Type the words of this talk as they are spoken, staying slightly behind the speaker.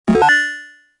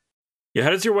Yeah, how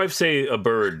does your wife say a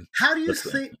bird? How do you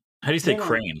say? How do you say Hold on.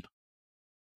 crane?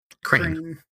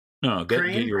 Crane. No, get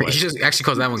your wife. He just actually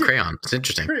calls that one crayon. It's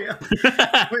interesting.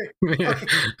 Wait, okay.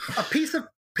 A piece of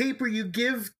paper you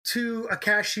give to a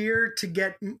cashier to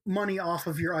get money off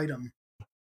of your item.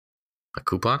 A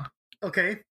coupon?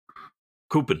 Okay.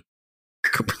 Coupon.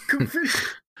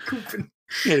 Coupon.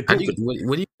 Yeah, How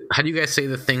do you guys say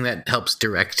the thing that helps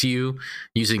direct you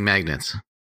using magnets?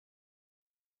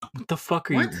 What the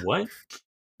fuck are you? What?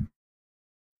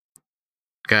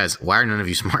 Guys, why are none of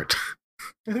you smart?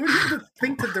 What do you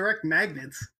think to direct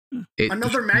magnets?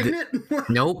 Another magnet?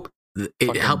 Nope.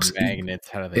 It helps. Magnets.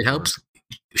 How do they? It helps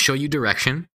show you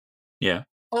direction. Yeah.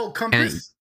 Oh,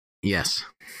 compass. Yes.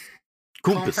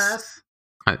 Compass. Compass.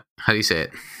 How do you say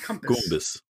it?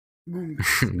 Compass. Goombas.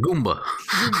 Goomba.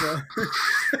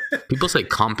 People say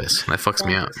compass. That fucks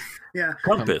me out. Yeah.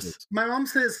 Compass. My mom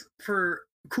says for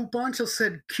coupon, she'll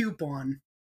said coupon.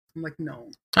 I'm like, no.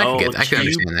 I can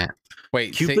understand that.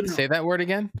 Wait, say that word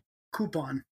again.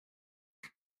 Coupon.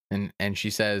 And she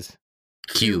says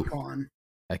Coupon.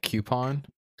 a coupon.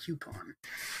 Coupon.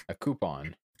 A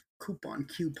coupon. Coupon.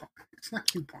 It's not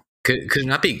coupon. Could it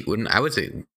not be? I would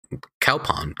say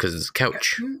cowpon because it's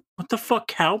couch. What the fuck,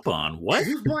 cowpon? What?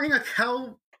 Who's buying a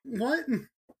cow? What?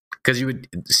 Because you would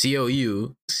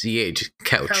COUCH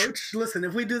couch. Couch. Listen,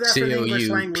 if we do that for the English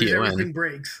language, everything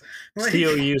breaks. Like,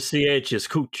 COUCH is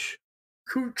cooch.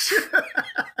 Cooch.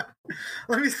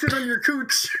 Let me sit on your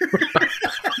cooch.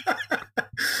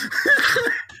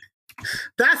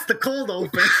 That's the cold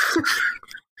open.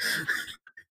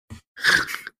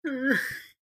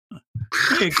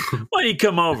 Hey, why don't you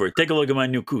come over? Take a look at my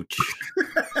new cooch.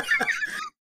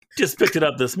 Just picked it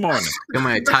up this morning. Got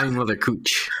my Italian leather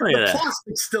cooch. Look at The that.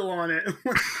 plastic's still on it.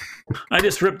 I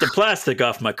just ripped the plastic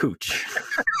off my cooch.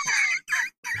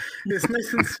 It's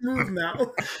nice and smooth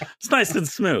now. It's nice and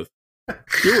smooth.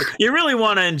 You really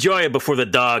want to enjoy it before the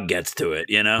dog gets to it,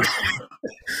 you know?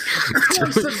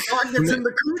 Once the dog gets in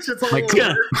the cooch, it's all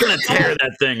over. Gonna tear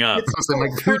that thing up. So my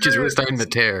cooch is really starting to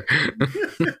tear.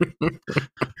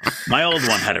 My old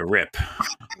one had a rip.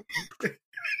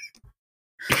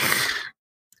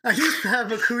 I used to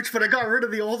have a cooch, but I got rid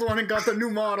of the old one and got the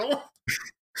new model.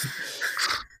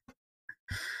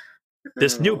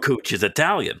 This new cooch is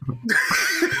Italian.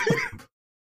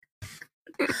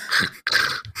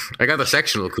 I got the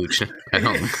sectional cooch at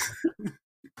home.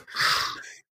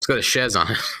 It's got a chaise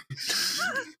on it.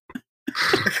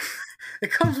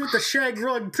 It comes with the shag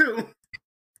rug, too.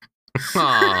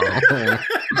 Oh,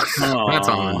 that's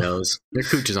on the nose. Your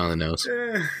cooch is on the nose.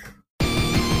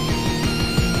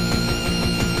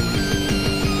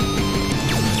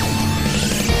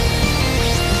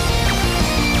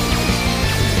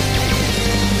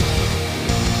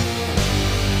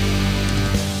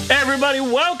 Everybody,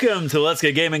 welcome to Let's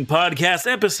Get Gaming Podcast,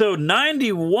 episode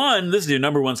 91. This is your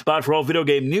number one spot for all video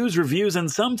game news, reviews,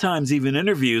 and sometimes even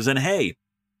interviews. And hey,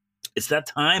 it's that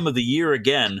time of the year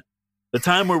again, the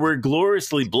time where we're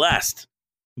gloriously blessed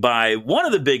by one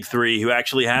of the big three who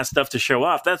actually has stuff to show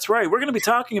off. That's right, we're going to be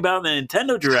talking about the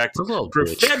Nintendo Direct for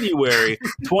February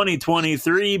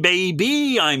 2023,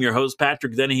 baby. I'm your host,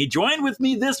 Patrick Dennehy. Joined with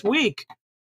me this week,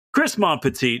 Chris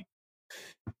Montpetit.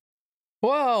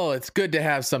 Well, it's good to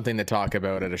have something to talk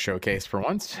about at a showcase for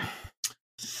once.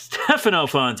 Stefano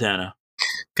Fontana.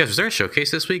 Guys, was there a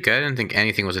showcase this week? I didn't think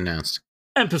anything was announced.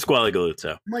 And Pasquale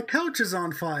Galuzzo. My couch is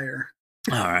on fire.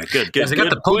 All right, good. Guys, I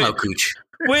got the pull-out cooch.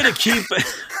 Way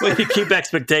to keep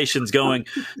expectations going.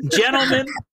 Gentlemen,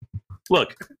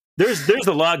 look, there's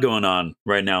a lot going on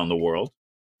right now in the world.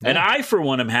 And I, for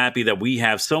one, am happy that we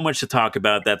have so much to talk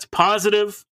about that's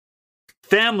positive,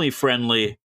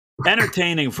 family-friendly,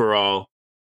 entertaining for all.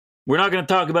 We're not going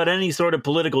to talk about any sort of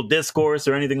political discourse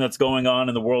or anything that's going on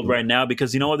in the world right now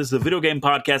because you know what? This is a video game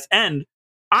podcast. And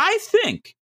I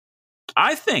think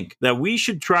that we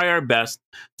should try our best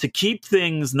to keep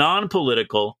things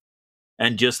non-political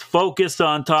and just focus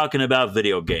on talking about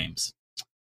video games.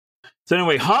 So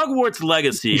anyway, Hogwarts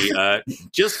Legacy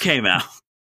just came out.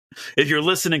 If you're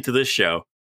listening to this show,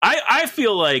 I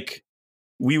feel like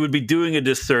we would be doing a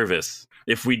disservice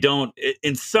if we don't,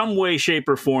 in some way, shape,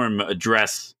 or form,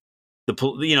 address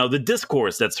the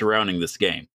discourse that's surrounding this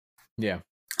game. Yeah.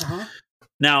 Uh-huh.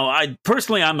 Now, I'm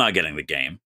not getting the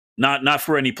game. Not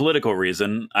for any political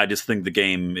reason. I just think the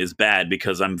game is bad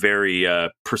because I'm very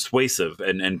persuasive,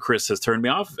 and Chris has turned me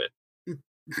off of it.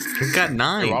 You got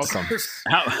 9. You're welcome.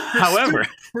 However,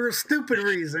 for a stupid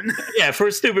reason. Yeah, for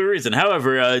a stupid reason.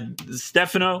 However,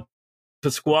 Stefano,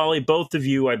 Pasquale, both of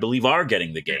you, I believe, are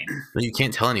getting the game. You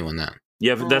can't tell anyone that.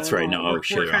 Yeah, that's right. No,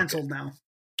 we're canceled now.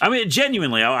 I mean,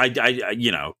 genuinely,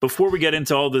 I before we get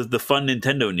into all the fun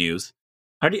Nintendo news,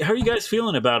 how are you guys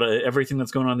feeling about everything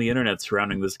that's going on the internet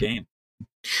surrounding this game?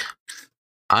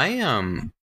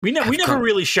 We never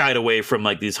really shied away from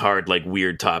like these hard, like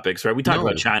weird topics, right? We talk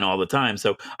about China all the time,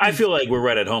 so I feel like we're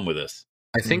right at home with this.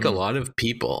 I think a lot of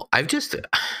people. I need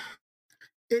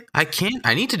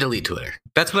to delete Twitter.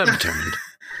 That's what I've determined.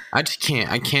 I just can't.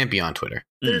 I can't be on Twitter.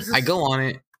 I go on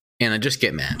it and I just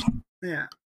get mad. Yeah,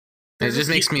 It just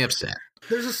makes me upset.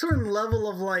 There's a certain level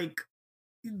of like.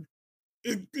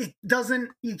 It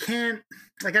doesn't, you can't,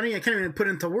 like, I can't even put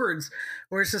into words,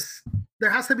 where it's just,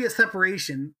 there has to be a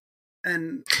separation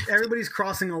and everybody's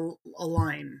crossing a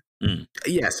line.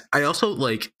 Yes. I also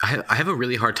like, I have a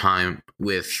really hard time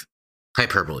with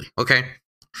hyperbole. Okay.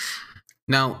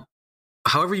 Now,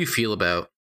 however you feel about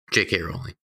J.K.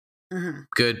 Rowling,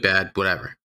 good, bad,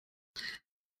 whatever.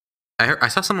 I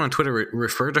saw someone on Twitter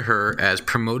refer to her as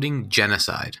promoting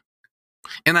genocide.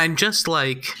 And I'm just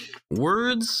like,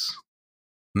 words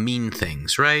mean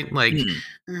things, right? Like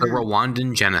the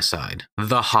Rwandan genocide,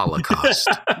 the Holocaust.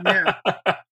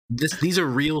 These are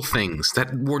real things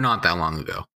that were not that long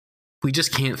ago. We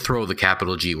just can't throw the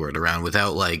capital G word around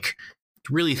without like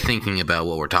really thinking about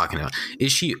what we're talking about.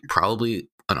 Is she probably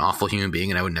an awful human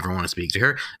being and I would never want to speak to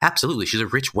her? Absolutely. She's a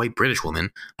rich white British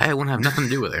woman. I wouldn't have nothing to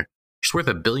do with her. She's worth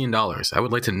 $1 billion. I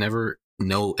would like to never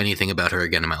know anything about her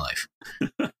again in my life,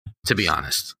 to be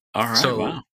honest. All right. So,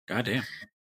 wow. Goddamn.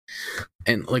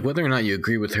 And like whether or not you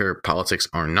agree with her politics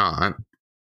or not,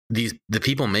 the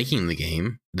people making the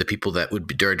game, the people that would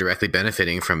be directly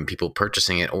benefiting from people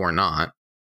purchasing it or not,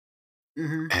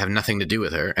 have nothing to do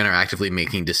with her and are actively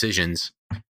making decisions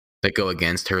that go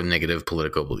against her negative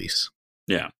political beliefs.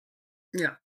 Yeah.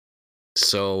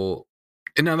 So,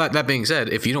 and now that being said,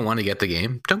 if you don't want to get the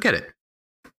game, don't get it.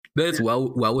 That it's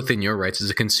well within your rights as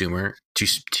a consumer to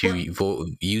vote,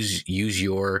 use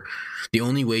your, the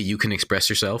only way you can express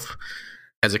yourself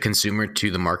as a consumer to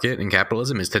the market and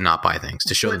capitalism is to not buy things,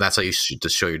 to show that's how you should, to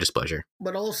show your displeasure.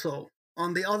 But also,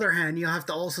 on the other hand, you have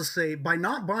to also say, by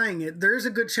not buying it, there is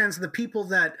a good chance the people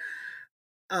that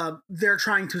they're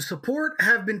trying to support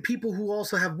have been people who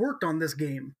also have worked on this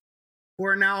game, who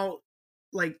are now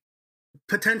like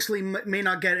potentially may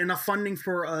not get enough funding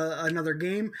for another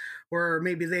game, or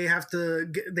maybe they have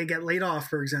to they get laid off,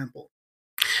 for example.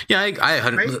 Yeah,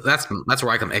 right? That's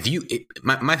where I come.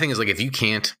 My thing is like,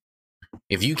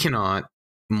 if you cannot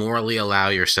morally allow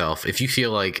yourself, if you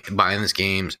feel like buying this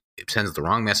game sends the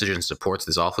wrong message and supports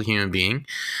this awful human being,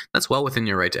 that's well within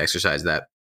your right to exercise that.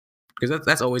 Because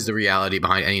that's always the reality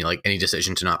behind any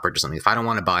decision to not purchase something. If I don't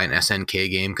want to buy an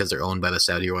SNK game because they're owned by the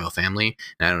Saudi royal family,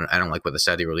 and I don't like what the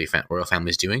Saudi royal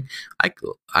family is doing, I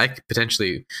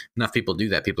potentially, enough people do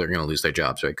that, people are going to lose their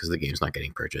jobs, right? Because the game's not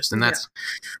getting purchased, and that's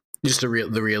just the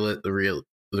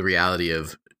reality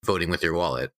of voting with your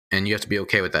wallet, and you have to be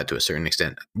okay with that to a certain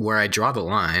extent. Where I draw the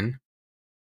line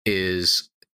is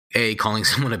calling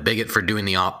someone a bigot for doing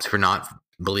for not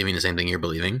believing the same thing you're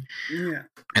believing,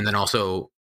 and then also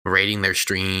raiding their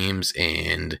streams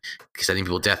and sending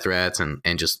people death threats and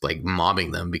just like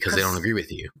mobbing them because they don't agree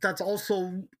with you. That's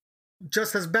also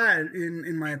just as bad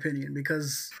in my opinion,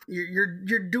 because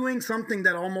you're doing something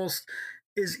that almost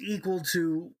is equal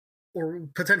to or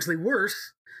potentially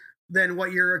worse than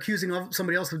what you're accusing of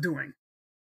somebody else of doing.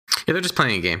 Yeah, they're just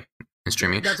playing a game and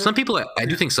streaming. Some people, I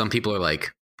do think some people are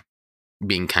like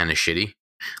being kind of shitty.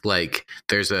 Like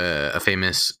there's a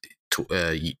famous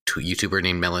YouTuber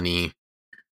named Melanie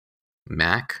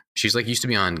Mac. She's like used to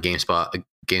be on GameStop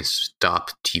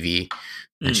TV,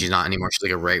 and she's not anymore. She's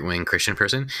like a right-wing Christian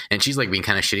person, and she's like being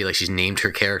kind of shitty. Like she's named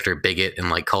her character bigot and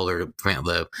like called her fans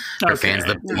the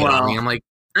bigot. I'm like,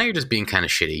 now you're just being kind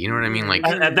of shitty. You know what I mean? Like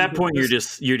at that point,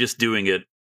 you're just doing it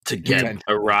to get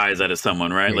a rise out of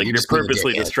someone, right? Like you're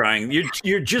purposely just trying.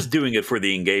 You're just doing it for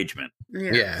the engagement.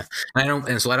 Yeah. And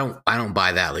I don't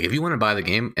buy that. Like if you want to buy the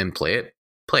game and play it.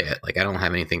 Like I don't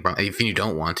have anything wrong. If you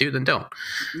don't want to, then don't.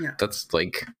 Yeah. That's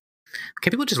like,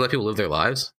 can people just let people live their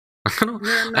lives? I don't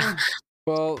know.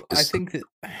 Well, I think that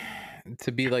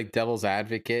to be like devil's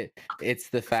advocate,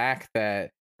 it's the fact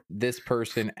that this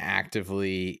person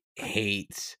actively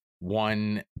hates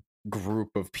one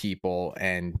group of people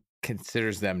and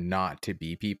considers them not to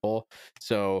be people.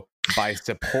 So by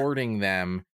supporting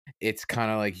them, it's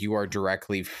kind of like you are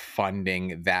directly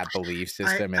funding that belief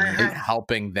system and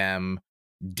helping them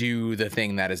do the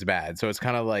thing that is bad. So it's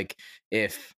kind of like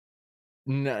if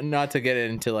not to get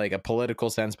into like a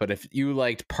political sense, but if you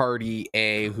liked party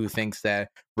A who thinks that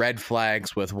red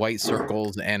flags with white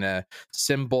circles and a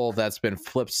symbol that's been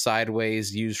flipped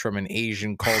sideways used from an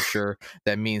Asian culture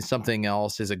that means something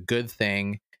else is a good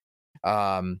thing,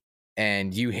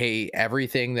 and you hate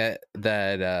everything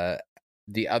that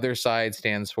the other side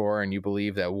stands for, and you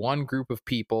believe that one group of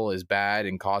people is bad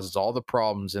and causes all the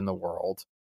problems in the world,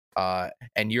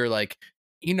 and you're like,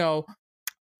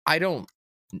 I don't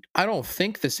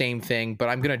think the same thing, but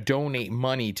I'm gonna donate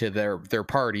money to their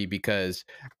party because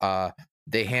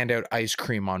they hand out ice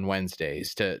cream on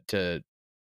Wednesdays to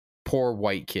poor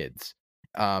white kids.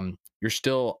 You're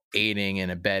still aiding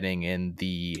and abetting in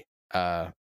the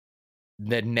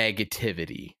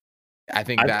negativity. I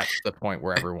think that's the point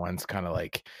where everyone's kind of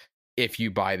like, if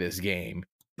you buy this game,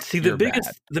 see, the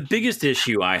biggest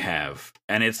issue I have,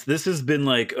 and this has been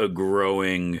like a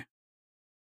growing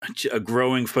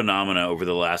phenomena over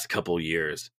the last couple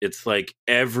years. It's like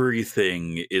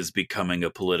everything is becoming a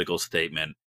political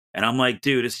statement. And I'm like,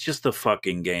 dude, it's just a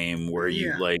fucking game where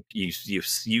you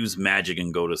use magic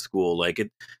and go to school.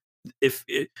 Like if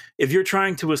you're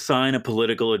trying to assign a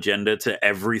political agenda to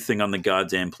everything on the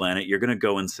goddamn planet, you're gonna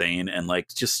go insane. And like,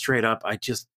 just straight up, I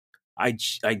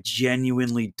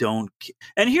genuinely don't.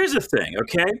 And here's the thing,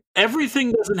 okay?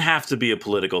 Everything doesn't have to be a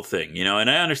political thing, And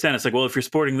I understand it's like, well, if you're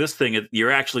supporting this thing, you're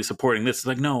actually supporting this. It's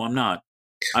like, no, I'm not.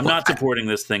 I'm not supporting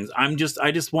this thing. I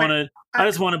just want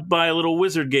to buy a little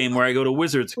wizard game where I go to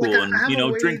wizard school and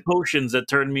drink potions that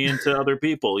turn me into other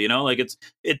people. Like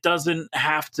it doesn't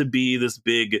have to be this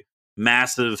big,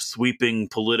 massive, sweeping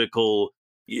political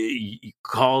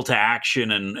call to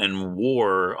action and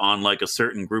war on like a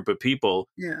certain group of people.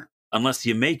 Yeah. Unless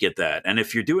you make it that. And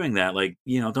if you're doing that, like,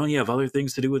 don't you have other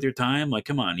things to do with your time? Like,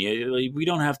 come on, we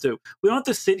don't have to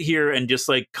sit here and just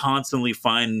like constantly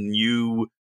find new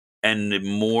and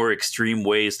more extreme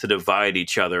ways to divide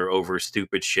each other over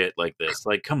stupid shit like this.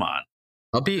 Like, come on.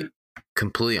 I'll be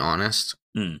completely honest.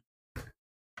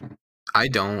 I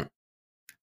don't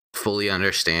fully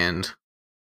understand.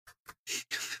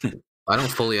 I don't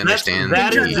fully understand.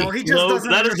 That is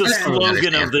the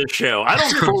slogan of this show. I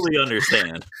don't fully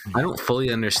understand. I don't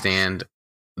fully understand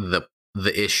the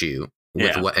issue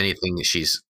with what anything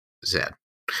she's said.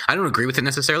 I don't agree with it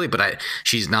necessarily, but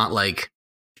she's not like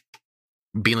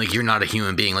being like, you're not a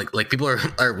human being. Like people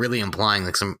are really implying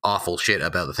like some awful shit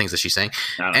about the things that she's saying.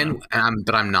 But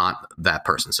I'm not that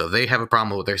person. So if they have a problem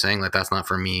with what they're saying, like that's not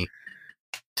for me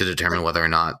to determine whether or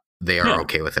not they are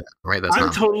okay with it, right?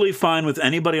 I'm totally fine with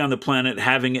anybody on the planet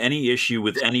having any issue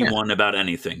with anyone about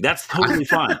anything. That's totally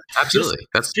fine. Absolutely.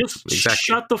 Just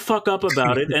shut the fuck up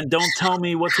about it and don't tell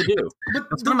me what to do.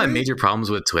 That's one of my major problems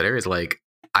with Twitter is like,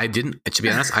 to be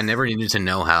honest, I never needed to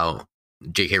know how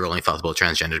J.K. Rowling felt about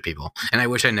transgendered people. And I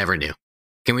wish I never knew.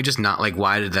 Can we just not, like,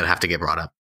 why did that have to get brought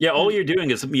up? Yeah, all you're doing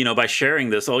is, by sharing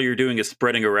this, all you're doing is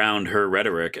spreading around her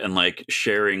rhetoric and like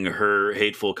sharing her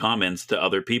hateful comments to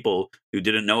other people who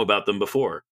didn't know about them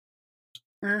before.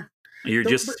 You're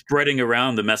just spreading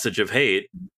around the message of hate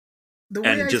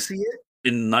and just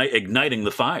igniting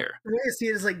the fire. The way I see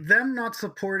it is like them not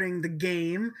supporting the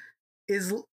game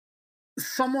is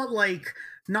somewhat like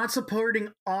not supporting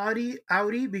Audi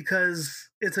because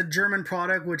it's a German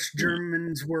product, which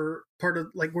Germans were part of,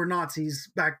 like, were Nazis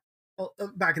back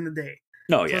in the day.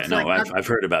 No, so I've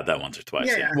heard about that once or twice.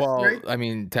 Yeah. Well, right? I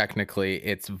mean, technically,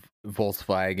 it's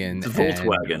Volkswagen. It's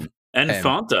Volkswagen and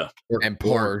Fanta and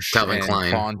Porsche, Calvin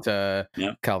Klein, Fanta,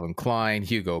 Calvin Klein,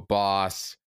 Hugo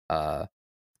Boss. But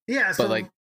like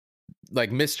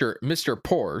Mr.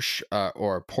 Porsche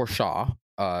or Porsche,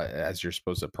 as you're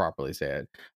supposed to properly say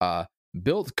it,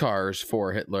 built cars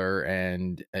for Hitler,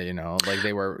 and like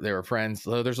they were friends.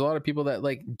 So there's a lot of people that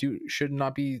like should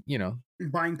not be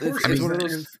buying Porsches.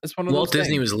 It's one of those Walt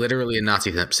Disney things. was literally a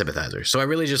Nazi sympathizer, so I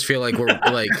really just feel like we're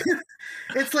like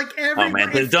it's like everybody.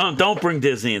 Oh man, don't bring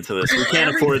Disney into this. We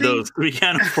can't afford those. We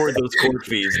can't afford those court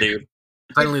fees, dude.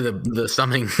 Finally,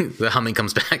 the humming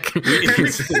comes back.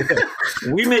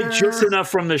 We make just enough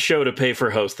from the show to pay for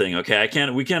hosting. Okay,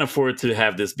 we can't afford to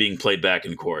have this being played back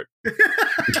in court.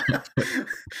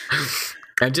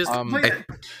 And just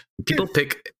people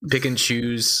pick and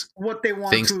choose what they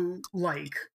want to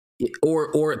like,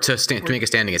 or to make a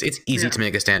stand against. It's easy to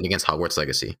make a stand against Hogwarts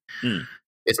Legacy.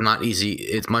 It's not easy.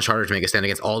 It's much harder to make a stand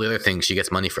against all the other things she gets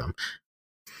money from.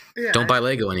 Don't buy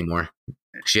Lego anymore.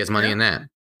 She has money in that.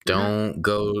 Don't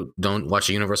watch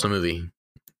a Universal movie.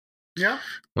 Yeah.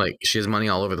 Like, she has money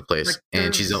all over the place.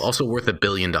 And she's also worth $1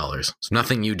 billion. So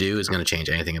nothing you do is going to change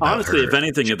anything about Honestly, her. If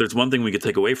anything, if there's one thing we could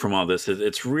take away from all this,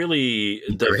 it's really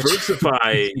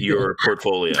diversify your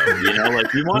portfolio.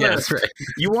 Like you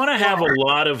want to have a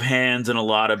lot of hands and a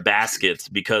lot of baskets,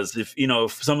 because if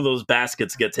some of those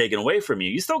baskets get taken away from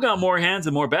you, you still got more hands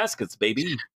and more baskets,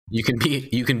 baby. You can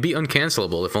be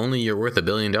uncancelable if only you're worth $1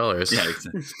 billion. Yeah,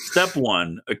 exactly. Step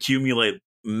 1: accumulate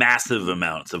massive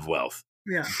amounts of wealth.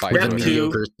 Yeah.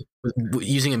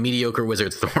 Using a mediocre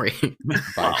wizard story.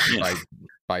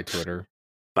 by Twitter.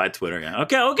 By Twitter, yeah.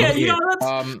 Okay. You know,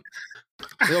 that's...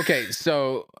 Okay,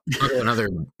 so another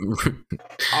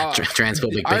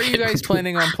transphobic. Are you guys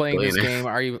planning on playing this game?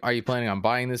 Are you planning on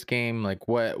buying this game? Like,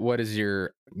 what is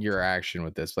your action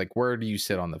with this? Like, where do you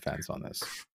sit on the fence on this?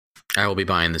 I will be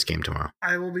buying this game tomorrow.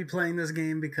 I will be playing this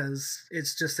game because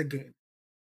it's just a game.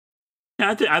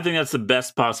 Yeah, I think that's the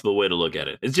best possible way to look at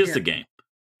it. It's just a game.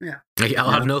 Yeah. I'll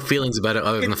have no feelings about it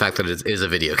other than the fact that it is a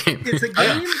video game. It's a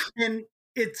game, and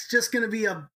it's just going to be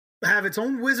have its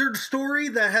own wizard story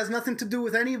that has nothing to do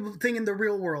with anything in the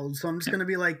real world. So I'm just going to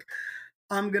be like,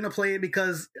 I'm going to play it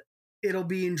because it'll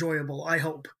be enjoyable, I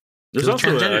hope. There's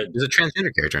also there's a transgender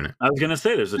character in it. I was going to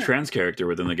say there's a trans character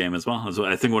within the game as well.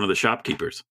 I think one of the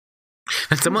shopkeepers.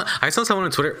 I saw someone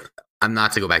on Twitter, I'm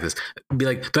not to go back to this, be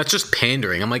like, that's just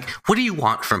pandering. I'm like, what do you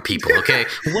want from people, okay?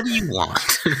 What do you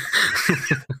want?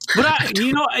 But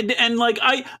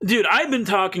I've been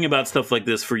talking about stuff like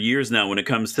this for years now when it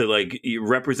comes to like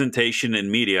representation in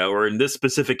media, or in this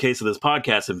specific case of this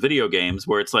podcast of video games,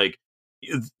 where it's like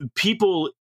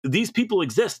these people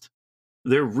exist.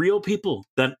 They're real people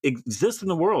that exist in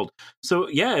the world. So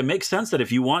yeah, it makes sense that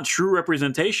if you want true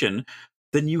representation,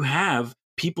 then you have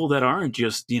people that aren't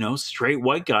just, straight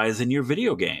white guys in your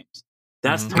video games.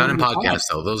 That's not in podcasts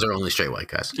though. Those are only straight white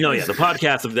guys. No, yeah, the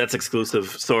podcast that's exclusive.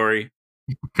 Sorry,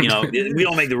 we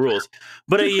don't make the rules.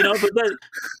 But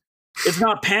it's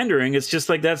not pandering. It's just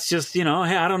like that's just hey,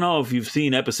 I don't know if you've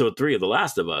seen episode 3 of The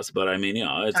Last of Us, but I mean,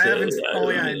 it's I haven't.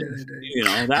 I did.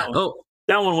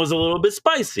 That one was a little bit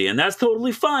spicy, and that's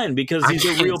totally fine because these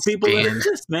are real people that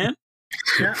exist, man.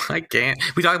 Yeah. I can't.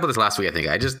 We talked about this last week. I think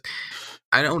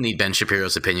I don't need Ben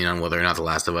Shapiro's opinion on whether or not The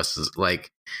Last of Us is like.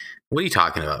 What are you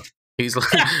talking about? He's like,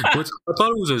 I thought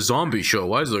it was a zombie show.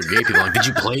 Why is there gay people? Like, did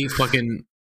you play fucking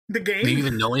the game? Do you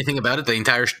even know anything about it? The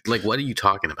entire what are you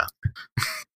talking about?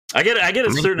 I get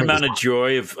a certain amount of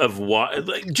joy of what,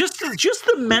 like, just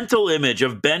the mental image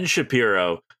of Ben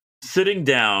Shapiro sitting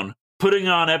down, putting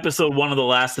on episode 1 of The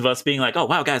Last of Us, being like, "Oh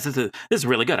wow, guys, this is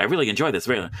really good. I really enjoy this."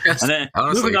 Really, yes, and then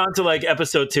honestly. Moving on to like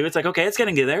episode 2, it's like, okay, it's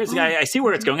getting there. I see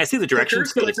where it's going. I see the direction.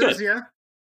 It's good. Yeah.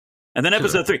 And then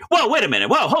episode 3. Whoa, wait a minute.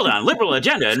 Whoa, hold on. Liberal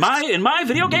agenda in my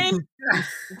video game?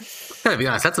 Gotta be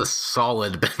honest, that's a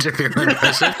solid Ben Shapiro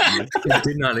impression. I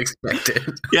did not expect it.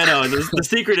 Yeah, no. The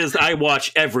secret is I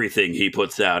watch everything he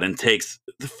puts out and takes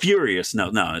furious. No,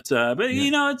 it's but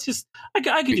it's just I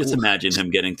could just imagine him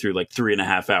getting through like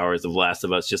 3.5 hours of Last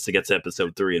of Us just to get to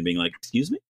episode 3 and being like,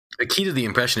 "Excuse me." The key to the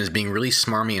impression is being really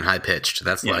smarmy and high pitched.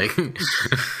 That's like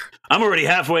I'm already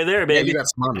halfway there, baby. Yeah, you got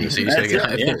smarmy, so you just gotta get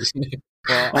high pitched.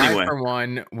 Well, anyway. I, for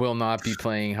one, will not be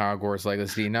playing Hogwarts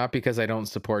Legacy, not because I don't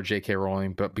support J.K.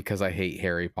 Rowling, but because I hate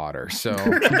Harry Potter. So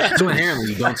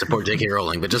inherently, you don't support J.K.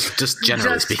 Rowling, but just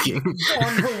generally speaking,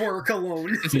 on her work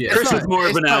alone. Chris is more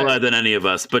of an ally than any of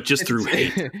us, but just through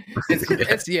hate.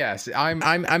 It's yes, I'm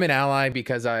an ally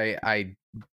because I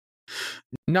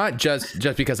not just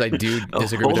because I do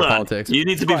disagree with her politics. You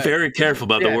need to be very careful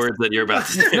about the words that you're about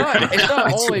to say. It's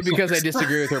not only because I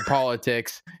disagree with her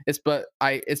politics. It's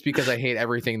because I hate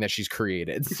everything that she's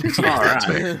created. All right.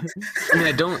 I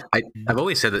mean, I've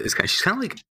always said that she's kind of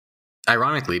like,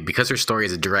 ironically, because her story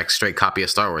is a direct, straight copy of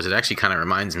Star Wars. It actually kind of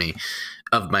reminds me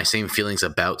of my same feelings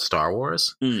about Star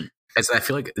Wars. As I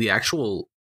feel like the actual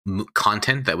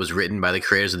content that was written by the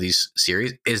creators of these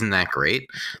series isn't that great,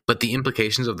 but the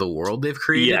implications of the world they've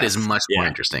created is much more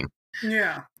interesting.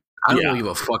 Yeah, I don't give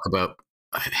a fuck about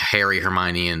Harry,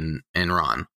 Hermione, and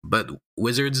Ron, but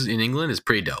wizards in England is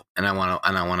pretty dope, and I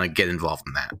want to get involved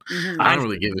in that. Mm-hmm. I don't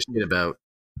really give a shit about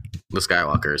the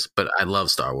Skywalkers, but I love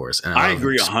Star Wars, and I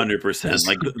agree 100%.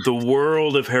 Like the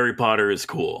world of Harry Potter is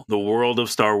cool. The world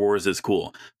of Star Wars is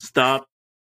cool.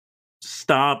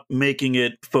 Stop making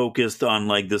it focused on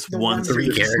like this one specific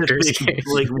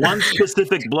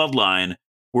bloodline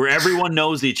where everyone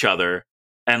knows each other,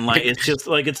 and like it's just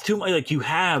like it's too much. Like you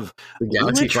have the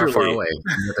galaxy far away.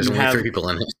 There's only 3 people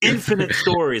in it. Infinite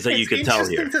stories that you can tell here.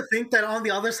 It's interesting to think that on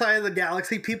the other side of the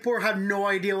galaxy, people have no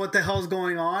idea what the hell's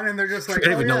going on, and they're just like, they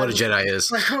don't even know what a Jedi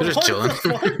is. Like, they're just chilling.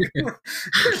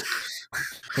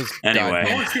 Anyway,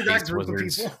 I want to see that group of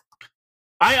people.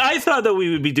 I thought that we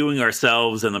would be doing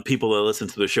ourselves and the people that listen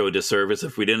to the show a disservice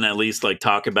if we didn't at least like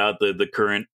talk about the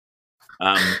current,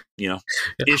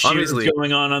 issues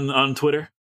going on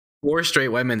Twitter. 4 straight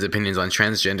white men's opinions on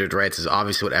transgendered rights is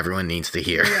obviously what everyone needs to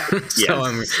hear. Yeah. So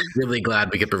I'm really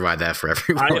glad we could provide that for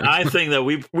everyone. I think that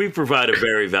we provide a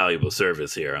very valuable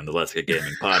service here on the Let's Get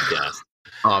Gaming podcast.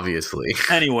 Obviously.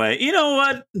 Anyway, you know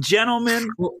what, gentlemen?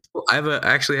 Well, I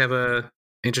actually have a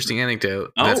interesting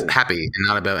anecdote. That's happy and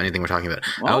not about anything we're talking about.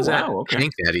 I was at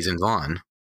Hank Daddy's in Vaughan.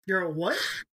 You're a what?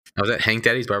 I was at Hank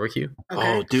Daddy's barbecue.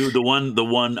 Okay. Oh, dude, the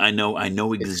one I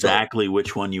know exactly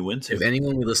which one you went to. If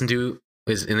anyone we listen to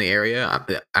is in the area,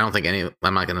 I don't think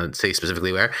I'm not going to say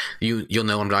specifically where. You'll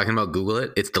know what I'm talking about. Google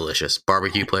it. It's delicious.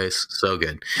 Barbecue place. So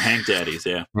good. Hank Daddy's,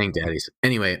 yeah. Hank Daddy's.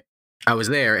 Anyway, I was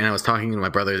there and I was talking to my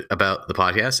brother about the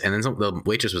podcast, and then the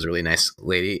waitress was a really nice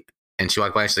lady, and she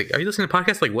walked by and she's like, "Are you listening to the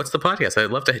podcast? Like, what's the podcast?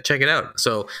 I'd love to check it out."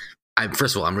 So,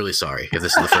 first of all, I'm really sorry if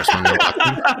this is the first one you're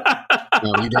watching.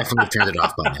 You definitely turned it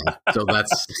off by now. So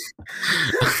that's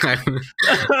I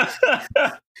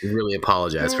really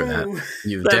apologize for that.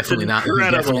 You've definitely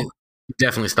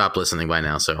definitely stopped listening by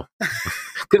now. So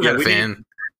could have had a fan.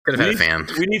 Could have had a fan.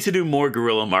 We need to do more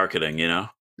guerrilla marketing, you know?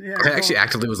 Yeah, I actually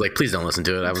actively was like, please don't listen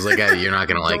to it. I was like, you're not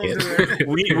going to like it.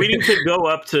 we need to go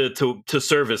up to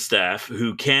service staff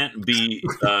who can't be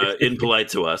impolite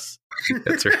to us.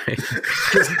 That's right.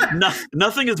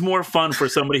 Nothing is more fun for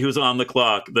somebody who's on the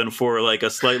clock than for like a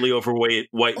slightly overweight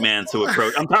white man to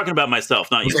approach. I'm talking about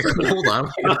myself, not you. Hold on.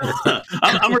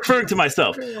 I'm referring to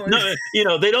myself. No, you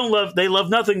know, they love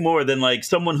nothing more than like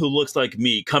someone who looks like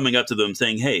me coming up to them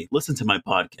saying, "Hey, listen to my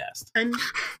podcast."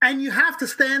 And you have to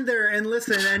stand there and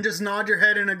listen and just nod your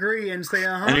head and agree and say,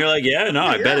 "Uh-huh." And you're like, "Yeah, no,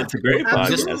 I bet it's a great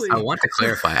podcast." I want to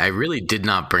clarify. I really did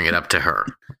not bring it up to her.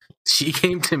 She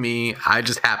came to me. I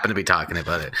just happened to be talking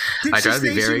about it. Did she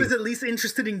say she was at least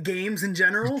interested in games in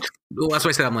general? Well, that's why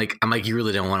I said I'm like, you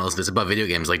really don't want to listen to this about video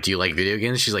games. Like, do you like video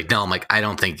games? She's like, no. I'm like, I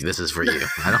don't think this is for you.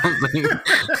 I don't think.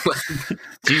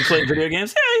 Do you play video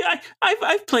games? Yeah,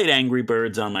 I've played Angry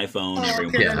Birds on my phone.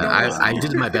 I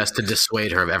did my best to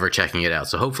dissuade her of ever checking it out.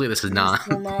 So hopefully this is not.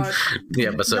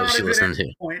 But so she listened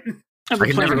to. I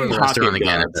can never go to the restaurant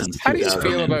again. How do you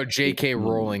feel about J.K.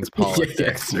 Rowling's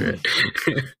politics? Right.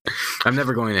 I'm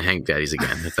never going to Hank Daddy's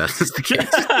again, if that's the case.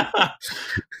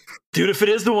 Dude, if it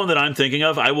is the one that I'm thinking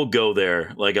of, I will go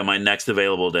there like on my next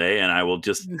available day, and I will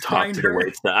just talk to the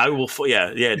wait staff. I will,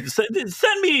 send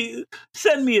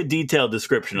me a detailed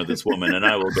description of this woman, and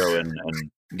I will go and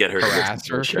get her to harass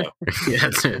her. Show. Yeah,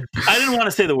 that's it. I didn't want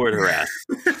to say the word harass.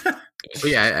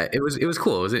 But yeah, it was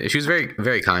cool. She was very,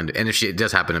 very kind, and if she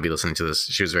does happen to be listening to this,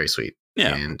 she was very sweet,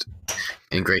 and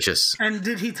gracious. And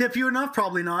did he tip you enough?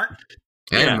 Probably not.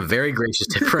 I am a very gracious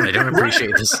tipper, and I don't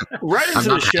appreciate this. Right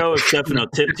into the show, if Stefano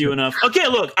tipped you enough. Okay,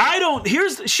 look,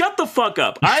 shut the fuck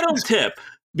up. I don't tip.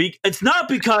 It's not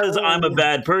because I'm a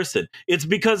bad person. It's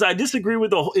because I disagree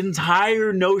with the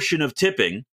entire notion of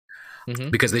tipping.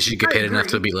 Mm-hmm. Because they should get paid enough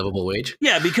to be livable wage?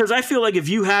 Yeah, because I feel like if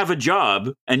you have a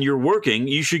job and you're working,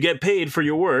 you should get paid for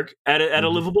your work at a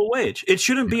livable wage. It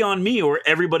shouldn't be on me or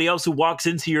everybody else who walks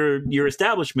into your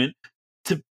establishment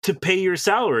to pay your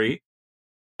salary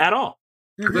at all.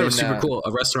 That was super cool.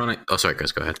 A restaurant. Sorry,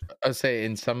 Chris, go ahead. I would say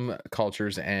in some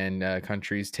cultures and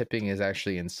countries, tipping is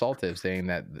actually insultive, saying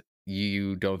that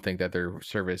you don't think that their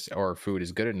service or food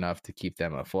is good enough to keep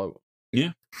them afloat.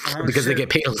 Yeah, because they get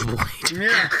paid a livable wage.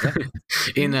 Yeah.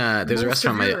 There's a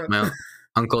restaurant my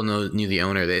uncle knew the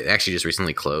owner. They actually just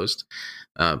recently closed,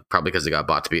 probably because they got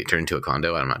bought to be turned into a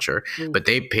condo. I'm not sure, but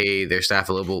they pay their staff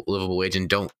a livable wage and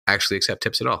don't actually accept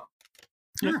tips at all.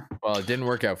 Yeah. Well, it didn't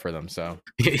work out for them, so.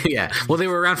 Yeah. Well, they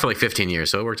were around for like 15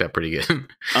 years, so it worked out pretty good.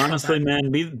 Honestly,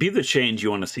 man, be the change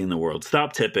you want to see in the world.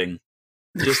 Stop tipping.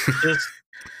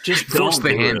 Just force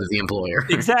the hand of the employer.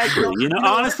 Exactly.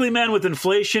 Honestly, man, with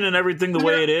inflation and everything the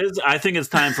way it is, I think it's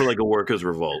time for like a workers'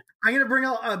 revolt. I'm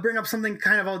gonna bring up something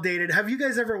kind of outdated. Have you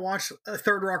guys ever watched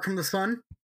Third Rock from the Sun?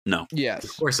 No. Yes.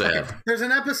 Of course I have. There's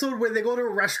an episode where they go to a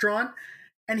restaurant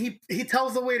and he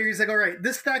tells the waiter, he's like, all right,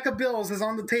 this stack of bills is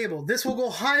on the table. This will go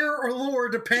higher or lower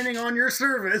depending on your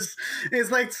service.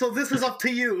 It's like, so this is up to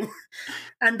you.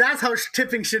 And that's how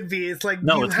tipping should be. It's like,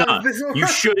 no, it's not.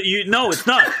 No, it's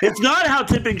not. It's not how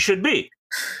tipping should be.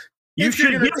 You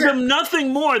should give them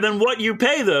nothing more than what you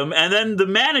pay them, and then the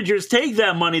managers take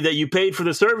that money that you paid for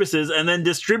the services and then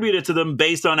distribute it to them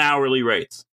based on hourly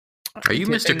rates. Are you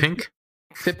Mr. Pink?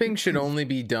 Tipping should only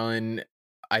be done,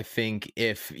 I think,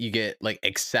 if you get like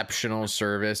exceptional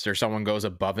service or someone goes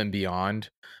above and beyond.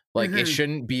 Like it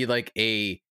shouldn't be like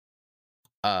a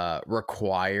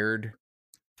required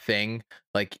thing.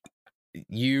 Like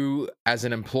you as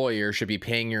an employer should be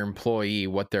paying your employee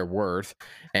what they're worth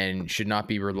and should not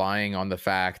be relying on the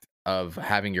fact of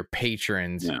having your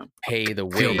patrons pay the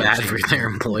wage. Feel bad for their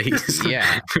employees.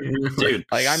 Yeah. Dude.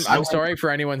 Like I'm sorry for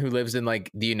anyone who lives in like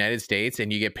the United States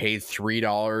and you get paid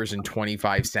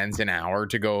 $3.25 an hour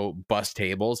to go bust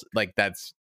tables. Like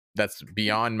that's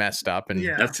beyond messed up, and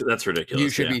that's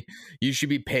ridiculous. You should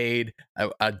be paid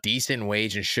a decent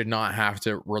wage and should not have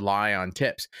to rely on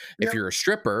tips. If you're a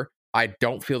stripper I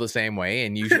don't feel the same way,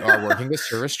 and you are working a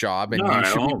service job, and you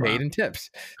should be paid in tips.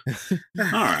 All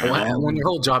right. When your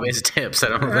whole job is tips, I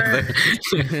don't know.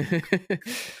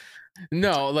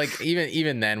 No, like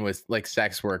even then with like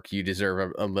sex work, you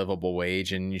deserve a livable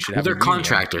wage, and you should have. They're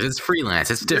contractors. It's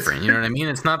freelance. It's different. You know what I mean?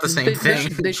 It's not the same thing.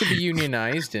 They should be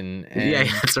unionized, and yeah,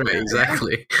 that's right.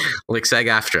 Exactly. Like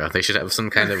SAG-AFTRA, they should have some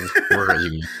kind of worker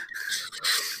union.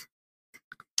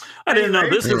 I didn't know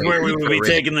this is where we would be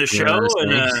taking the show,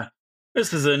 and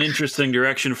this is an interesting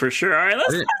direction for sure. All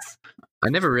right, I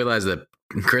never realized that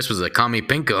Chris was a commie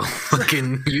pinko.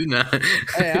 Fucking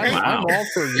Hey, I'm all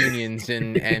for unions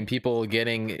and people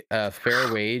getting a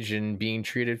fair wage and being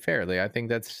treated fairly. I think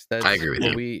that's. I agree with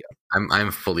you.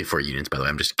 I'm fully for unions. By the way,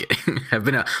 I'm just kidding. I've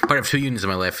been a part of 2 unions in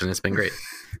my life, and it's been great.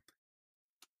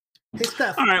 Hey,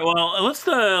 Steph. All right, well, let's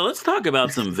talk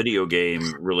about some video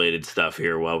game related stuff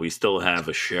here while we still have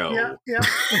a show. Yeah.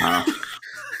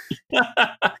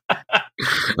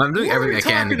 I'm doing everything I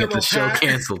can to get the show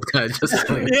canceled.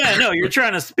 Yeah, no, you're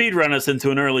trying to speed run us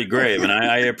into an early grave, and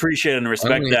I appreciate and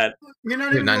respect that. You're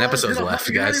not even 9 episodes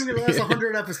left, guys. You're not even going to last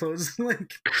 100 episodes.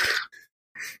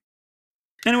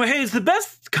 Anyway, hey, it's the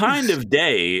best kind of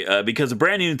day because a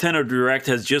brand new Nintendo Direct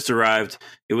has just arrived.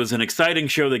 It was an exciting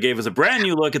show that gave us a brand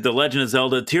new look at The Legend of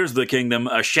Zelda Tears of the Kingdom,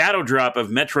 a shadow drop of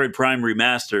Metroid Prime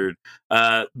Remastered,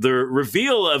 the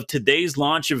reveal of today's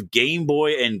launch of Game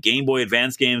Boy and Game Boy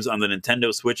Advance games on the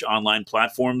Nintendo Switch online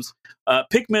platforms,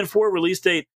 Pikmin 4 release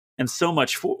date, and so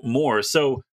much more.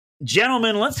 So,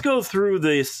 gentlemen, let's go through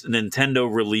this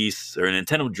Nintendo release or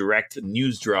Nintendo Direct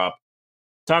news drop,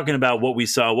 talking about what we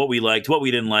saw, what we liked, what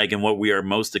we didn't like, and what we are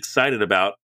most excited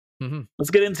about. Mm-hmm. Let's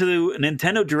get into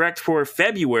Nintendo Direct for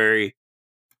February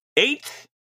 8th,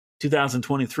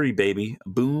 2023, baby.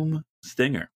 Boom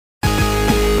stinger. All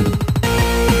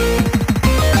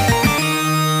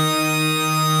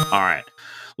right.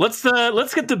 Let's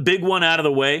get the big one out of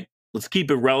the way. Let's keep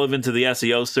it relevant to the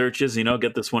SEO searches,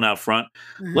 get this one out front.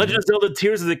 Mm-hmm. Legend of Zelda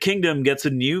Tears of the Kingdom gets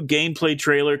a new gameplay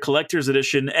trailer, collector's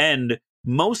edition, and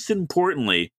most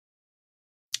importantly,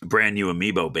 brand new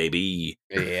amiibo, baby.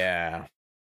 Yeah.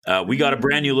 We got a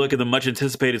brand new look at the much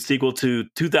anticipated sequel to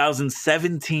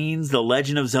 2017's The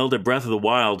Legend of Zelda Breath of the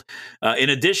Wild. In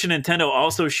addition, Nintendo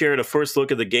also shared a first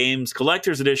look at the game's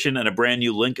collector's edition and a brand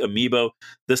new Link amiibo.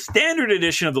 The standard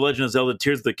edition of The Legend of Zelda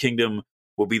Tears of the Kingdom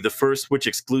will be the first Switch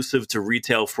exclusive to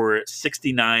retail for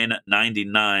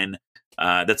 $69.99.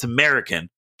 That's American.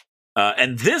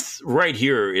 And this right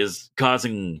here is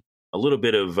causing a little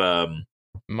bit of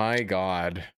my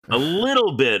God, a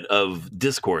little bit of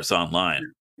discourse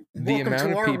online. The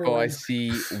amount of people I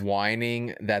see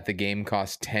whining that the game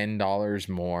costs $10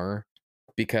 more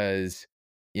because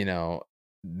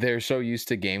they're so used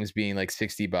to games being like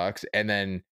 $60, and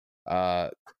then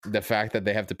the fact that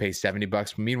they have to pay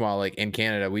 $70. Meanwhile, like in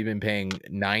Canada, we've been paying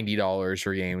 $90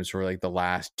 for games for like the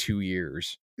last 2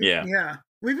 years. Yeah,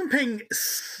 we've been paying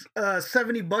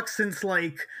 $70 since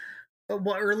like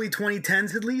early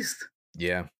 2010s at least.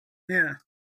 Yeah.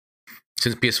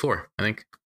 Since PS4, I think.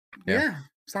 Yeah,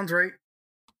 sounds right.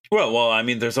 Well, I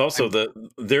mean, there's also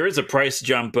there is a price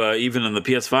jump even on the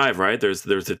PS5, right? There's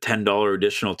a $10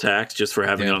 additional tax just for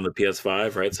having it on the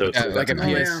PS5, right? So it's like a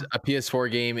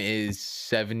PS4 game is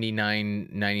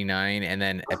 $79.99, and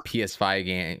then a PS5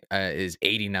 game is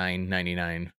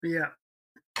 $89.99. Yeah.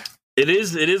 It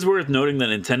is worth noting that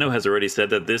Nintendo has already said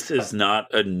that this is not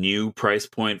a new price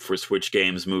point for Switch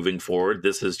games moving forward.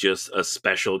 This is just a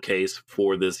special case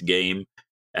for this game,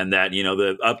 and that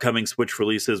the upcoming Switch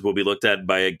releases will be looked at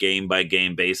by a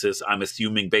game-by-game basis. I'm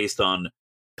assuming based on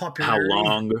popularity. How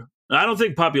long. I don't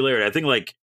think popularity. I think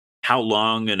like how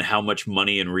long and how much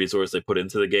money and resource they put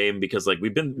into the game, because like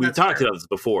we've talked about this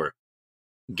before.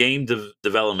 Game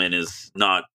development is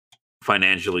not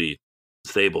financially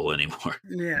stable anymore.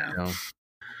 Yeah.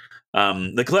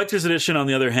 The collector's edition, on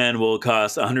the other hand, will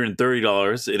cost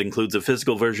 $130. It includes a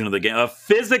physical version of the game. A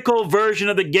physical version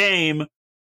of the game.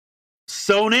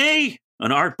 Sony,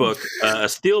 an art book, a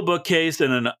steel bookcase,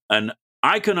 and an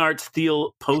Icon Art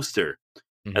steel poster,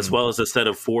 as well as a set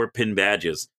of 4 pin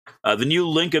badges. The new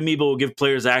Link amiibo will give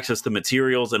players access to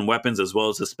materials and weapons, as well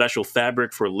as a special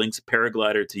fabric for Link's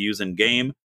paraglider to use in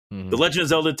game. The Legend of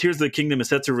Zelda Tears of the Kingdom is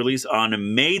set to release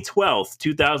on May 12th,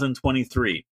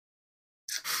 2023.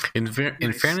 In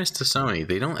fairness to Sony,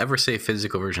 they don't ever say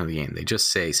physical version of the game. They just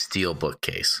say steel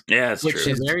bookcase. Yeah, that's true.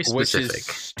 Is very specific. Which is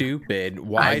stupid.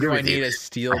 Why do I need a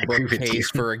steel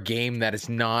bookcase for a game that is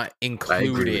not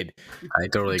included? I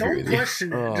totally agree with you. Don't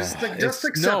question it. Just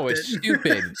accept it. No, it's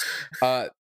stupid.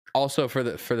 Also for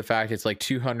the fact it's like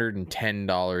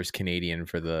 $210 Canadian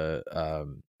for the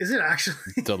Is it actually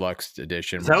deluxe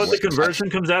edition. Is that what the conversion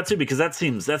comes out to? Because that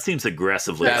seems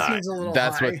aggressively that high. seems a little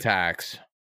That's high. with tax.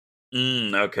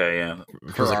 Okay, yeah.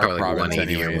 For like our probably like province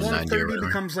 180 or anyways. 190. 130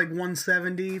 becomes like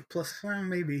 170 plus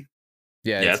maybe.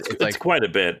 Yeah, It's like quite a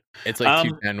bit. It's like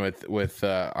 210 with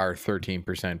our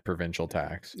 13% provincial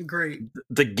tax. Great.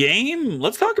 The game.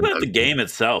 Let's talk about the game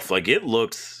itself. Like it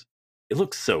looks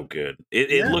so good.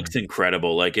 It looks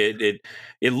incredible. Like it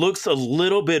looks a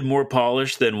little bit more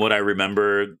polished than what I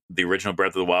remember the original Breath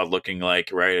of the Wild looking like.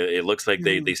 Right? It looks like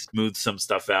they smoothed some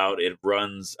stuff out. It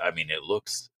runs. I mean, it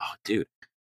looks. Oh, dude.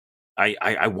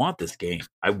 I want this game.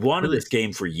 I wanted this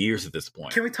game for years at this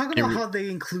point. Can we talk about how they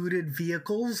included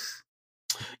vehicles?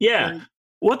 Yeah. Like,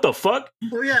 what the fuck?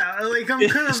 Well, yeah. Like I'm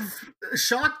kind of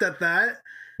shocked at that.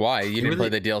 Why? You didn't play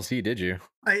the DLC, did you?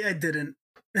 I didn't.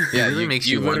 Yeah, really makes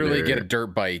you literally wonder. get a dirt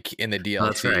bike in the DLC. Oh,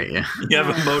 that's right. Yeah. You have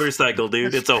a motorcycle,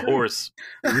 dude. It's a horse.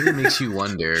 It really makes you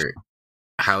wonder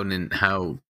how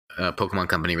Pokemon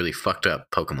Company really fucked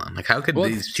up Pokemon. Like, how could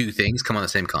these two things come on the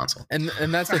same console? And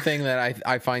that's the thing that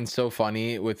I find so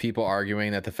funny with people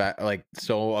arguing that the fact, like,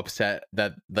 so upset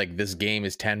that like this game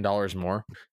is $10 more.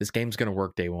 This game's gonna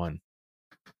work day one.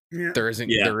 Yeah. There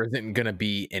isn't gonna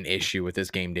be an issue with this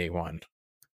game day one.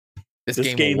 This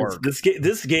game will work.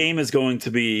 This game is going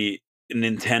to be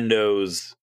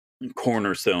Nintendo's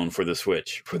cornerstone for the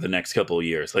Switch for the next couple of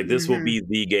years. Like this will be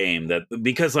the game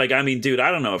because like, I mean, dude,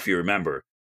 I don't know if you remember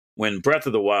when Breath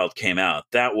of the Wild came out,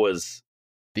 that was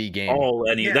the game.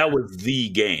 That was the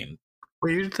game.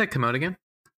 Where did that come out again?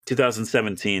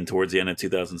 2017, towards the end of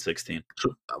 2016.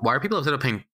 So why are people upset about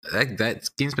paying that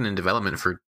game's been in development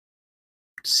for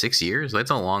 6 years? That's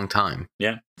a long time.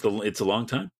 Yeah, it's a long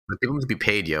time. But people need to be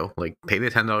paid, yo. Like, pay the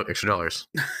 $10 extra.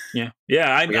 Yeah.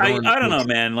 I don't know,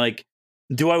 man. Like,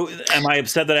 am I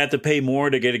upset that I have to pay more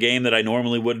to get a game that I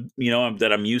normally would, that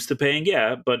I'm used to paying?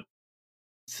 Yeah, but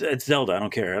it's Zelda. I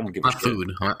don't care. I don't give a shit.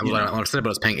 Food. What I'm upset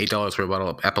about is paying $8 for a bottle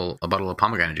of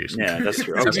pomegranate juice. Yeah, that's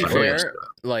true. To be fair,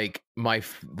 like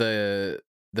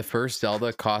the first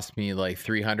Zelda cost me like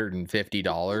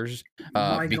 $350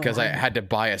 because I had to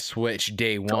buy a Switch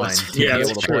day one to be able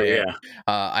to play it.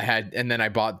 And then I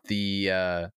bought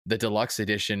the deluxe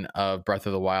edition of Breath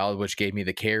of the Wild, which gave me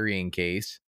the carrying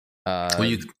case. Well,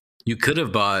 you could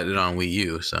have bought it on Wii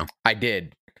U, so I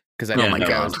did because I my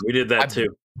God, we did that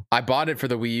too. I bought it for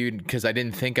the Wii U because I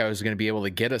didn't think I was going to be able to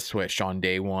get a Switch on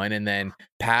day one. And then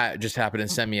Pat just happened to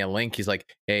send me a link. He's like,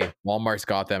 hey, Walmart's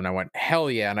got them. And I went,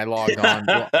 hell yeah. And I logged on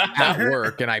at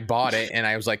work and I bought it. And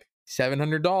I was like,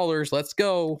 $700. Let's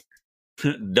go.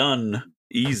 Done.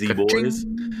 Easy, boys.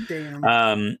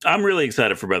 Damn. I'm really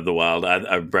excited for Breath of the Wild.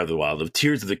 Breath of the Wild, of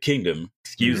Tears of the Kingdom.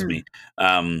 Excuse me.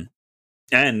 And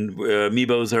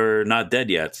Amiibos are not dead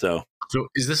yet, so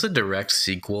is this a direct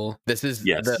sequel? This is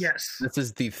yes. This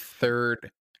is the third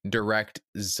direct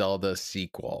Zelda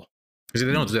sequel. Because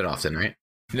they don't do that often, right?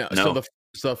 No. So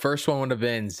the first one would have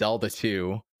been Zelda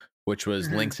 2, which was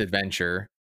Link's Adventure,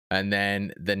 and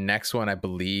then the next one I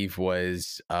believe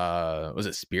was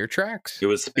it Spirit Tracks? It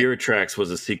was Spirit Tracks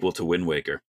was a sequel to Wind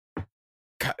Waker.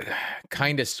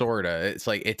 Kind of, sorta. It's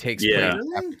like it takes place.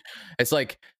 Really? It's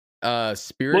like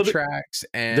Spirit Tracks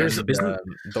and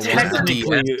the technically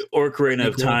Ocarina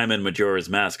of Time and Majora's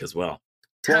Mask as well.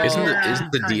 Isn't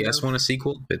the DS one a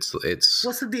sequel? It's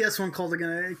what's the DS one called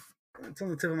again? It's on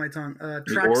the tip of my tongue.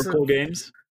 The Oracle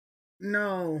games?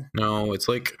 No, it's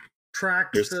like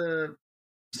Tracks.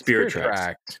 Spirit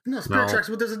Tracks. No, Spirit Tracks,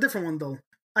 but there's a different one though.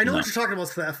 I know what you're talking about,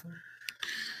 Steph.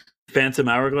 Phantom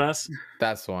Hourglass?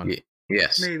 That's the one.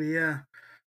 Yes. Maybe, yeah.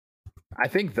 I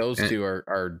think those two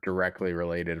are directly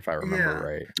related, if I remember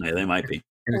right. Yeah, they might be.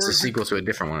 And it's a sequel to a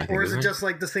different one, I think. Or is it just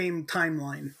like the same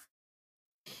timeline?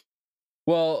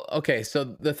 Well, okay, so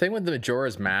the thing with the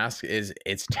Majora's Mask is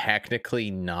it's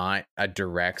technically not a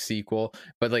direct sequel,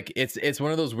 but like it's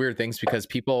one of those weird things because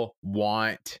people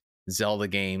want Zelda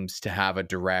games to have a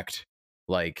direct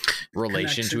like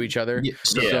relation to each other. Yeah.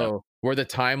 So where the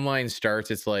timeline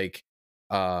starts, it's like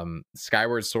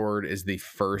Skyward Sword is the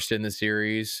first in the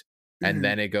series. And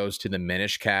then it goes to the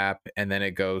Minish Cap, and then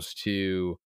it goes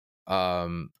to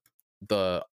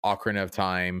the Ocarina of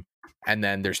Time, and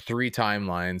then there's 3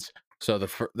 timelines. So the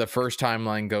first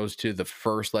timeline goes to the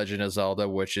first Legend of Zelda,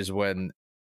 which is when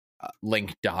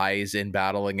Link dies in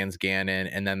battle against Ganon,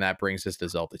 and then that brings us to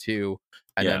Zelda 2.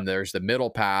 And then there's the middle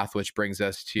path, which brings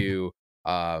us to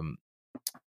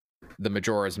the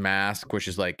Majora's Mask, which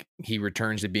is like he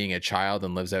returns to being a child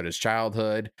and lives out his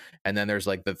childhood. And then there's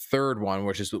like the third one,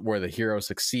 which is where the hero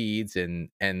succeeds and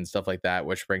stuff like that,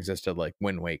 which brings us to like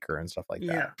Wind Waker and stuff like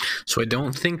that. So I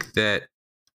don't think that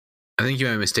I think you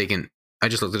might be mistaken. I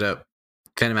just looked it up.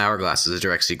 Phantom Hourglass is a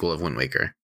direct sequel of Wind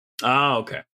Waker. Oh,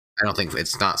 okay. I don't think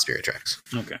it's not Spirit Tracks.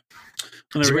 Okay.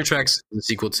 Spirit Tracks is the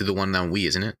sequel to the one on Wii,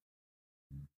 isn't it?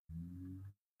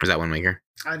 Or is that Wind Waker?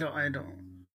 I don't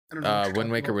know.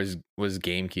 Wind Waker was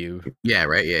GameCube. Yeah,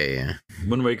 right. Yeah.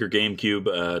 Wind Waker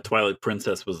GameCube. Twilight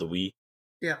Princess was the Wii.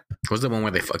 Yeah. Was the one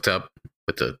where they fucked up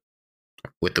with the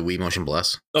Wii Motion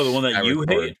Plus? Oh, the one that you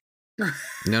hate?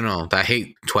 No. I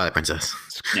hate Twilight Princess.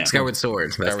 Yeah. Skyward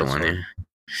Sword. That's the one. Yeah.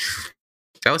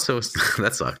 That was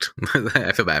that sucked.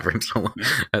 I feel bad for him so long.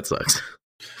 That sucks.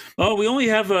 Well, we only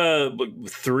have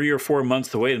 3 or 4 months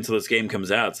to wait until this game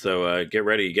comes out, so get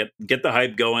ready, get the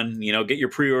hype going. You know, get your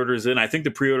pre-orders in. I think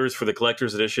the pre-orders for the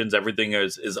collector's editions, everything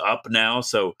is up now,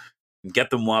 so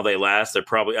get them while they last. They're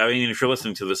probably, I mean, if you're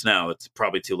listening to this now, it's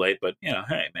probably too late, but you know,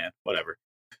 hey man, whatever.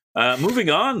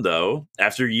 Moving on though,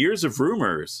 after years of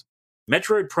rumors,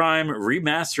 Metroid Prime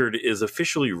Remastered is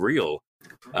officially real.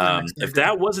 If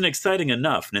that wasn't exciting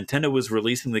enough, Nintendo was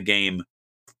releasing the game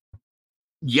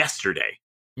yesterday.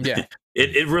 Yeah.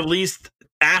 It released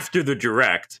after the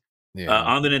Direct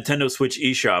on the Nintendo Switch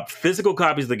eShop. Physical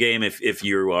copies of the game, if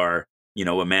you are, you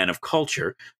know, a man of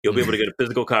culture, you'll be able to get a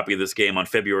physical copy of this game on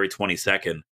February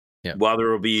 22nd. Yeah. While there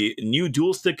will be new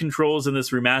dual stick controls in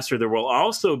this remaster, there will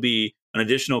also be an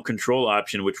additional control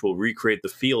option which will recreate the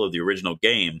feel of the original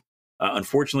game.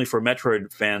 Unfortunately for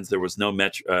Metroid fans, there was no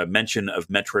mention of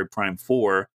Metroid Prime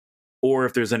 4, or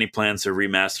if there's any plans to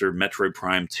remaster Metroid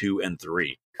Prime 2 and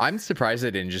 3. I'm surprised they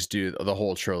didn't just do the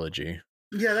whole trilogy.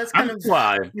 Yeah, that's kind of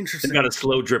interesting. They got to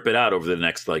slow drip it out over the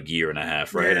next like year and a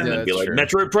half, right? Yeah, and then be like true.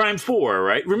 Metroid Prime 4,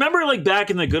 right? Remember like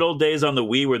back in the good old days on the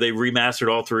Wii where they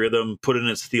remastered all 3 of them, put it in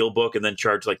a steelbook, and then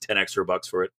charged like 10 extra bucks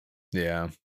for it. Yeah.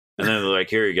 And then they're like,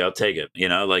 here you go, take it. You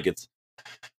know, like it's.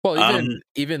 Well,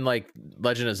 even like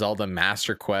Legend of Zelda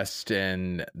Master Quest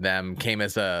and them came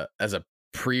as a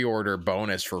pre-order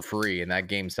bonus for free, and that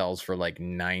game sells for like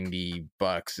 $90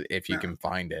 if you can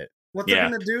find it. What they're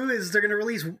gonna do is they're gonna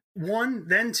release 1,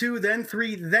 then 2, then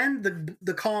 3, then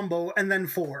the combo, and then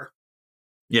 4.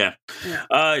 Yeah.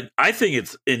 I think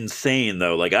it's insane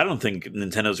though. Like I don't think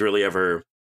Nintendo's really ever.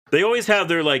 They always have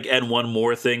their like and one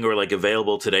more thing or like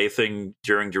available today thing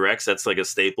during Directs. That's like a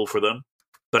staple for them.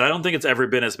 But I don't think it's ever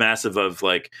been as massive of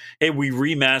like, hey, we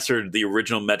remastered the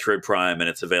original Metroid Prime and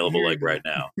it's available like right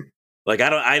now. Like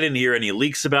I didn't hear any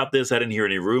leaks about this. I didn't hear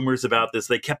any rumors about this.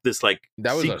 They kept this like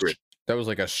secret. That was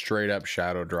like a straight up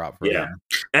shadow drop for them.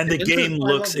 And the game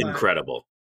looks incredible.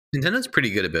 Nintendo's pretty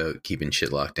good about keeping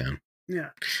shit locked down. Yeah.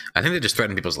 I think they just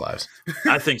threaten people's lives.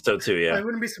 I think so too, yeah. I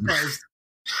wouldn't be surprised.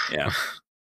 Yeah.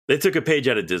 They took a page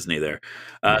out of Disney there.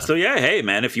 So yeah, hey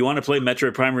man, if you want to play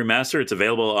Metroid Prime Remaster, it's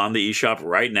available on the eShop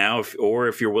right now. Or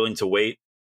if you're willing to wait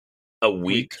a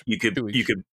week, you could 2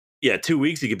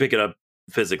 weeks, you could pick it up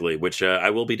physically, which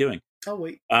I will be doing. Oh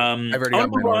wait. I've already got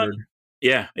mine ordered.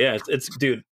 Yeah, it's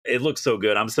dude, it looks so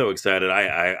good. I'm so excited.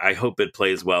 I hope it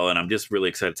plays well, and I'm just really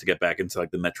excited to get back into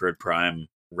like the Metroid Prime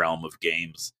realm of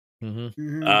games.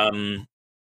 Pikmin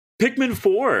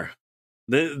 4.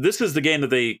 This is the game that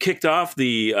they kicked off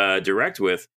the Direct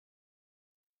with.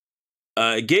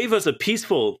 It gave us a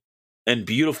peaceful and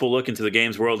beautiful look into the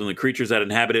game's world and the creatures that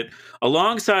inhabit it.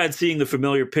 Alongside seeing the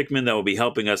familiar Pikmin that will be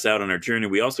helping us out on our journey,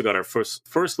 we also got our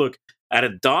first look at a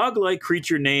dog-like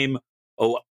creature named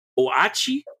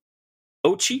Ochi.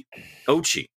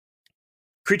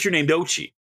 Creature named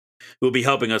Ochi, who will be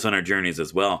helping us on our journeys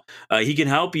as well. He can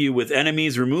help you with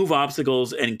enemies, remove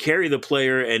obstacles, and carry the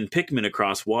player and Pikmin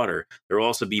across water. There will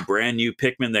also be brand new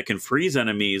Pikmin that can freeze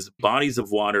enemies, bodies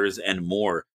of waters, and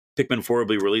more. Pikmin 4 will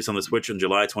be released on the Switch on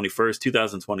July 21st,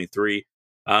 2023.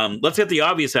 Let's get the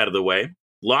obvious out of the way.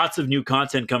 Lots of new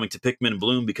content coming to Pikmin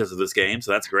Bloom because of this game,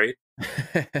 so that's great.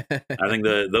 I think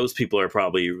those people are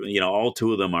probably, all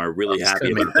 2 of them are really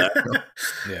happy about that.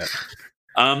 Yeah.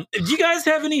 Do you guys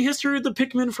have any history with the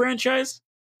Pikmin franchise?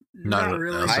 Not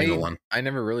really. A single one. I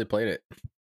never really played it.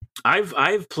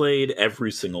 I've played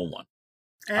every single one.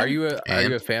 Are you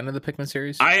a fan of the Pikmin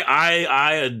series?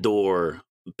 I adore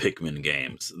Pikmin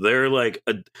games. They're like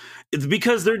it's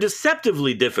because they're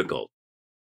deceptively difficult.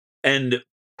 And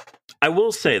I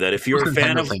will say that if you're a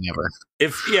fan of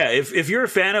if you're a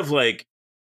fan of like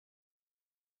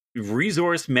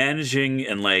resource managing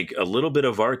and like a little bit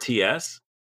of RTS,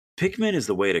 Pikmin is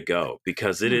the way to go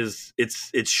because it's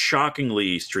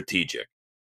shockingly strategic.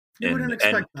 You wouldn't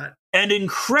expect that. And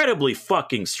incredibly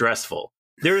fucking stressful.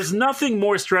 There is nothing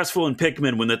more stressful in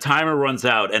Pikmin when the timer runs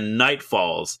out and night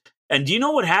falls. And do you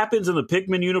know what happens in the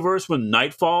Pikmin universe when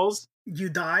night falls? You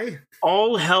die.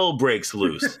 All hell breaks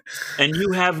loose, and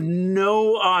you have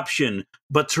no option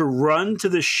but to run to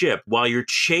the ship while you're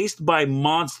chased by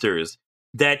monsters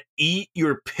that eat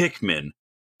your Pikmin.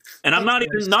 And I'm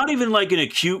not even like in a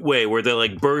cute way where they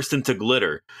like burst into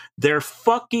glitter. Their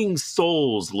fucking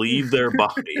souls leave their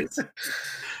bodies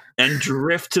and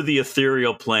drift to the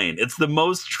ethereal plane. It's the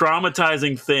most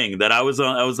traumatizing thing that I was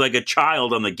like a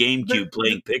child on the GameCube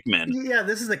playing Pikmin. Yeah,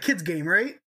 this is a kid's game,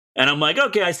 right? And I'm like,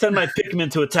 okay, I send my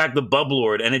Pikmin to attack the Bub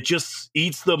Lord, and it just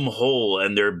eats them whole,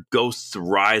 and their ghosts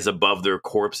rise above their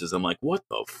corpses. I'm like, what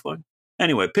the fuck?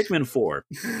 Anyway, Pikmin 4.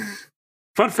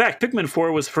 Fun fact, Pikmin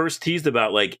 4 was first teased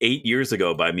about like 8 years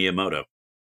ago by Miyamoto.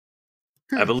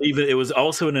 I believe it was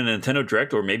also in a Nintendo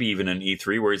Direct, or maybe even an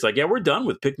E3, where he's like, yeah, we're done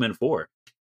with Pikmin 4.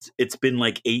 It's been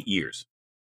like 8 years.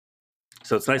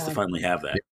 So it's nice to finally have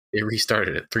that. They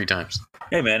restarted it 3 times.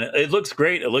 Hey, man, it looks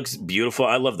great. It looks beautiful.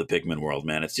 I love the Pikmin world,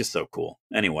 man. It's just so cool.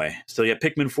 Anyway, so yeah,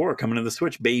 Pikmin 4 coming to the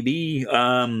Switch, baby.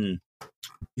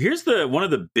 Here's one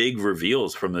of the big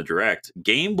reveals from the Direct.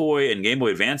 Game Boy and Game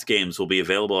Boy Advance games will be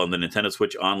available on the Nintendo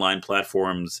Switch online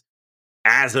platforms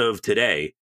as of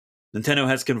today. Nintendo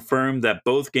has confirmed that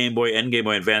both Game Boy and Game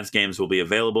Boy Advance games will be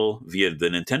available via the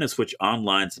Nintendo Switch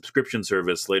Online subscription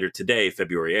service later today,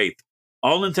 February 8th.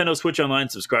 All Nintendo Switch Online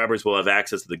subscribers will have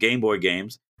access to the Game Boy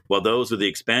games, while those with the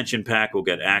expansion pack will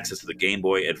get access to the Game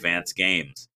Boy Advance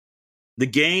games. The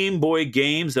Game Boy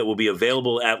games that will be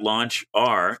available at launch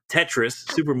are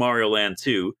Tetris, Super Mario Land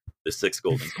 2, the 6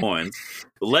 golden coins,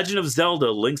 The Legend of Zelda,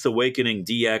 Link's Awakening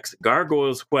DX,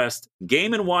 Gargoyle's Quest,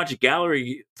 Game & Watch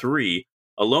Gallery 3,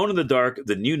 Alone in the Dark,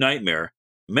 The New Nightmare,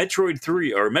 Metroid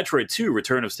 2,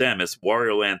 Return of Samus,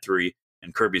 Wario Land 3,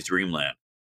 and Kirby's Dream Land.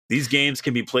 These games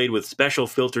can be played with special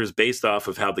filters based off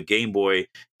of how the Game Boy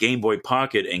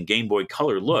Pocket, and Game Boy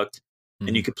Color looked,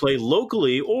 and you can play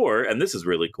locally or, and this is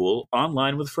really cool,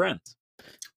 online with friends.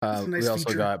 We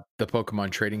also got the Pokemon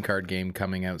trading card game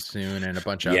coming out soon and a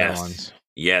bunch of other ones.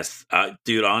 Yes.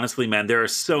 Dude, honestly, man, there are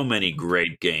so many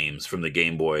great games from the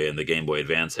Game Boy and the Game Boy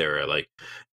Advance era. Like,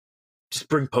 just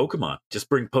bring Pokemon. Just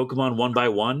bring Pokemon one by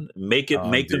one. Make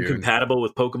them compatible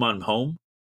with Pokemon Home.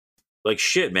 Like,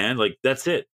 shit, man. Like, that's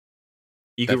it.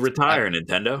 You could retire,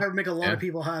 Nintendo. That would make a lot of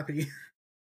people happy.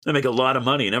 They make a lot of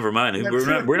money. Never mind.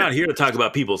 We're not here to talk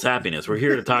about people's happiness. We're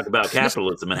here to talk about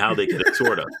capitalism and how they can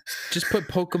extort us. Just put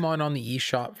Pokemon on the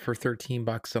eShop for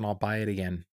 $13 and I'll buy it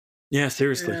again. Yeah,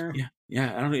 seriously.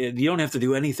 Yeah. You don't have to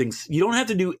do anything. You don't have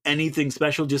to do anything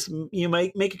special. Just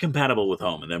make it compatible with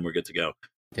Home, and then we're good to go.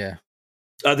 Yeah.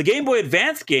 The Game Boy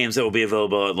Advance games that will be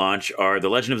available at launch are The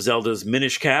Legend of Zelda's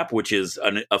Minish Cap, which is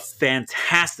a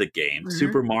fantastic game,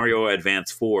 Super Mario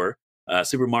Advance 4,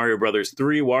 Super Mario Brothers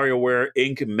 3, WarioWare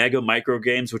Inc. Mega Micro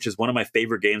Games, which is one of my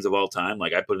favorite games of all time.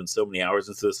 Like, I put in so many hours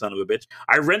into this son of a bitch.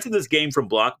 I rented this game from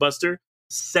Blockbuster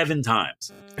 7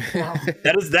 times. Wow.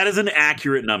 That is an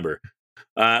accurate number.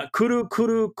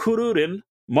 Kururin,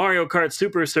 Mario Kart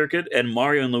Super Circuit, and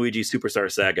Mario and Luigi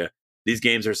Superstar Saga. These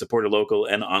games are supported local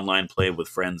and online play with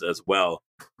friends as well.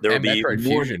 There will be Metroid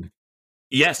more. Fusion.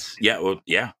 Yes, yeah, well,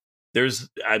 yeah. There's,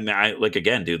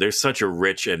 again, dude. There's such a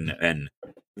rich and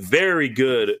very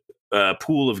good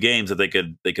pool of games that they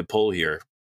could pull here.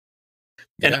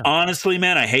 Yeah. And honestly,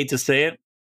 man, I hate to say it,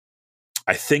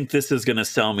 I think this is going to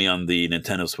sell me on the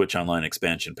Nintendo Switch Online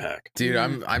expansion pack. Dude,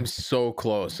 I'm so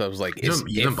close. I was like,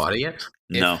 you haven't bought it yet?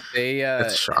 No.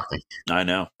 That's shocking. I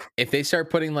know. If they start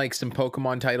putting like some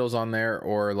Pokemon titles on there,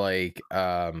 or like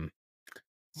some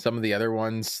of the other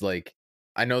ones, like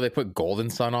I know they put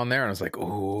Golden Sun on there, and I was like, oh,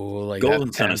 like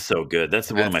Golden Sun is so good.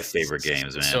 That's one of my favorite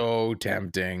games, man. So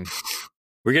tempting.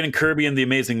 We're getting Kirby and the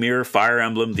Amazing Mirror, Fire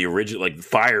Emblem, the original, like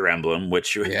Fire Emblem,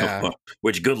 which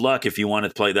good luck if you want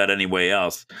to play that anyway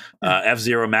else.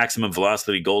 F-Zero Maximum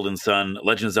Velocity, Golden Sun,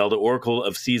 Legend of Zelda, Oracle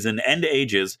of Season and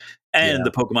Ages, and the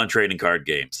Pokemon trading card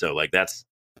game. So, like, that's,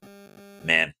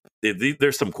 man,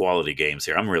 there's some quality games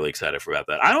here. I'm really excited about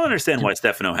that. I don't understand why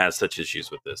Stefano has such issues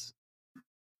with this.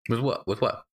 With what? With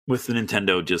what? With the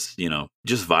Nintendo just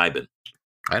vibing.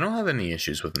 I don't have any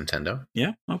issues with Nintendo.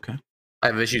 Yeah? Okay. I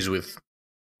have issues with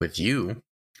you.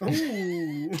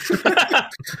 Ooh. All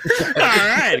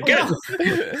right,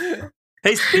 good.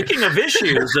 Hey, speaking of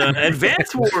issues,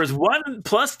 Advance Wars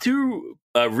 1+2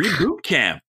 Reboot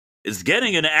Camp is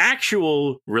getting an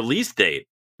actual release date.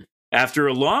 After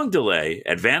a long delay,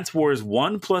 Advance Wars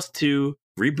 1+2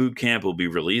 Reboot Camp will be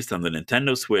released on the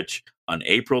Nintendo Switch on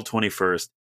April 21st,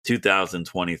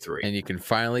 2023. And you can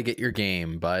finally get your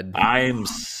game, bud. I'm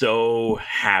so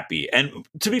happy. And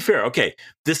to be fair, okay,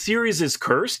 the series is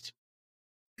cursed.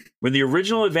 When the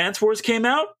original Advance Wars came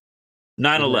out,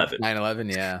 9/11.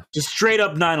 9/11, yeah. Just straight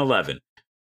up 9/11.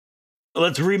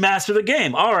 let's remaster the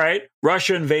game. All right,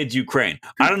 Russia invades Ukraine.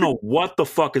 I don't know what the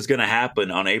fuck is going to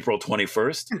happen on April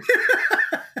 21st.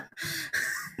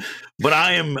 But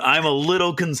I'm a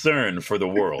little concerned for the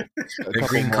world. The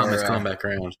green comment's coming back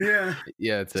around. Yeah,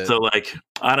 that's it. So like,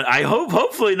 I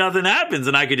hopefully nothing happens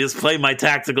and I could just play my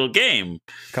tactical game.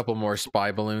 A couple more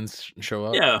spy balloons show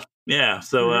up. Yeah.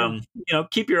 So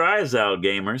keep your eyes out,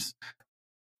 gamers.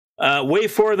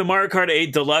 Wave 4 of the Mario Kart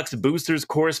 8 Deluxe Boosters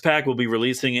Course Pack will be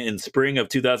releasing in spring of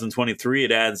 2023.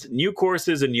 It adds new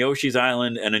courses in Yoshi's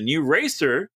Island and a new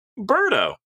racer,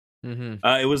 Birdo. Mm-hmm.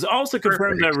 It was also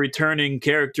confirmed that returning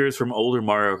characters from older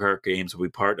Mario Kart games will be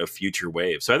part of future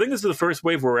waves. So I think this is the first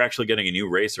wave where we're actually getting a new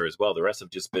racer as well. The rest have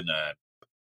just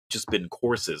been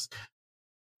courses.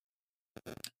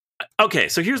 Okay,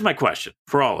 so here's my question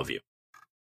for all of you: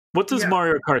 what does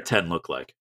Mario Kart 10 look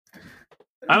like?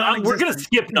 We're gonna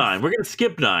skip 9. We're gonna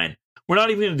skip 9. We're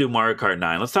not even gonna do Mario Kart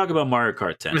 9. Let's talk about Mario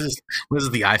Kart 10. This is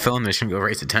the iPhone. They're gonna go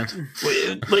race to 10.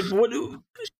 Like, what?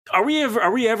 Are we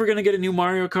ever going to get a new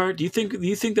Mario Kart? Do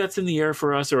you think that's in the air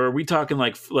for us, or are we talking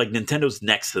like Nintendo's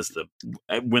next system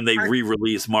when they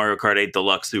re-release Mario Kart 8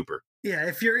 Deluxe Super? Yeah,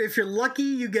 if you're lucky,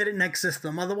 you get it next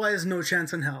system. Otherwise, no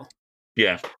chance in hell.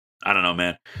 Yeah, I don't know,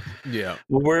 man. Yeah,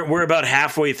 well, we're about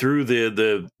halfway through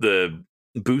the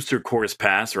booster course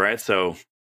pass, right? So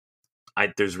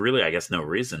there's really, I guess, no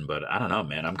reason, but I don't know,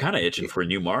 man. I'm kind of itching for a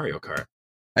new Mario Kart.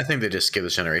 I think they just skip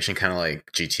this generation, kind of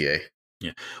like GTA.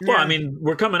 Yeah. Well, I mean,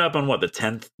 we're coming up on what, the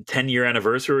 10-year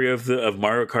anniversary of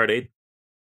Mario Kart 8.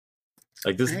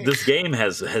 Like this game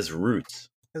has roots.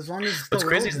 As long as what's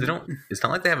crazy is it's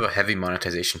not like they have a heavy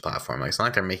monetization platform. Like, it's not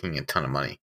like they're making a ton of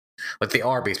money. Like, they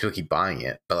are because people keep buying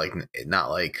it, but like not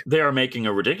like they are making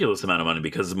a ridiculous amount of money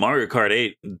because Mario Kart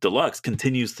 8 Deluxe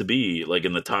continues to be like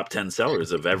in the top 10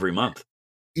 sellers of every month.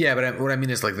 Yeah, but what I mean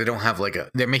is, like, they don't have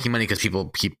they're making money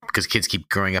because kids keep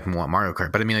growing up and want Mario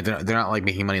Kart. But I mean, like, they're not like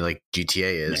making money like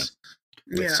GTA is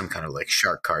with some kind of like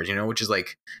shark card, which is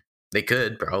like they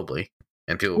could probably,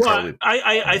 and people probably.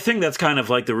 I think that's kind of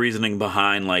like the reasoning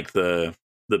behind like the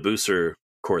booster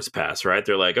course pass, right?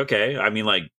 They're like, okay, I mean,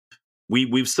 like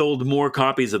we've sold more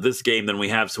copies of this game than we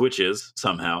have Switches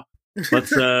somehow.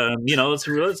 Let's let's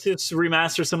just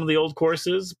remaster some of the old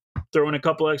courses. Throw in a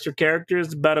couple extra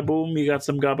characters, bada boom, you got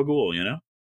some gabagool,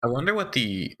 I wonder what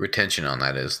the retention on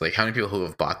that is. Like, how many people who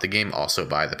have bought the game also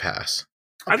buy the pass?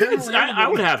 I think I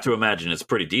would have to imagine it's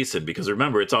pretty decent because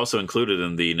remember, it's also included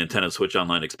in the Nintendo Switch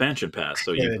Online expansion pass.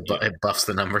 So it buffs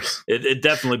the numbers. It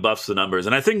definitely buffs the numbers,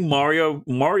 and I think Mario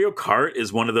Kart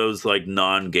is one of those like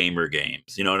non-gamer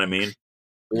games. You know what I mean?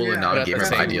 Well, non-gamer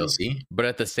buy DLC, but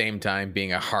at the same time,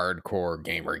 being a hardcore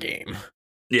gamer game.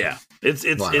 Yeah, it's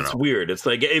weird. It's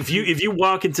like if you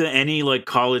walk into any like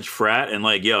college frat and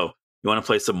like, yo, you want to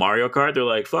play some Mario Kart? They're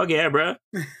like, fuck yeah, bro.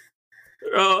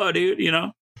 Oh, dude,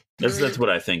 that's what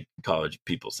I think college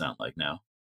people sound like now.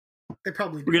 They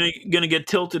probably do. We're gonna get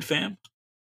tilted, fam.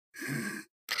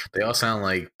 They all sound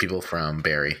like people from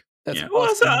Barry. That's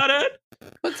What's up, dude?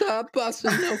 What's up,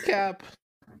 Boston? No cap.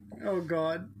 Oh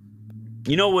God.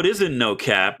 You know what isn't no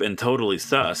cap and totally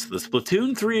sus? The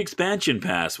Splatoon 3 expansion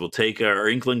pass will take our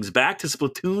Inklings back to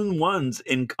Splatoon 1's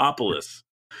Inkopolis.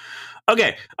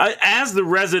 Okay, as the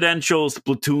residential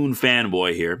Splatoon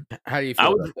fanboy here, how do you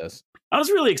feel about this? I was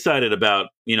really excited about,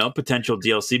 potential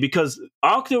DLC because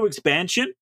Octo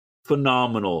expansion,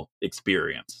 phenomenal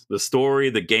experience. The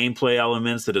story, the gameplay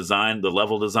elements, the design, the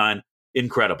level design,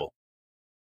 incredible.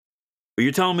 But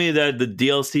you're telling me that the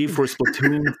DLC for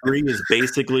Splatoon 3 is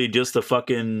basically just a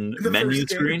fucking menu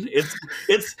screen?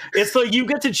 It's like you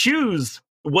get to choose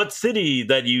what city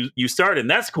that you start in.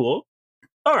 That's cool.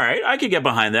 All right, I could get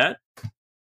behind that.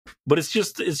 But it's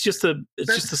just a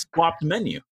swapped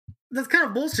menu. That's kind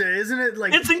of bullshit, isn't it?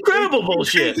 Like, it's incredible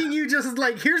bullshit. Making you just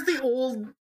like, here's the old.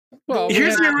 Well,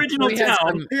 here's the original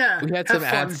town. We had some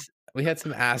ads. We had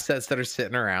some assets that are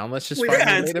sitting around. Let's just find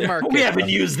a way to market. We haven't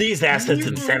used these assets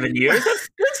in 7 years.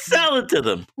 Let's sell it to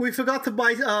them. We forgot to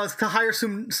buy to hire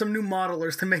some new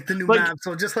modelers to make the new map.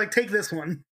 So just like take this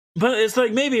one. But it's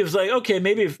like maybe it was like, okay,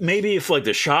 maybe if like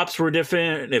the shops were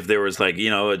different, if there was like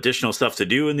additional stuff to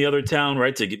do in the other town,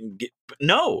 right?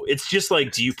 No, it's just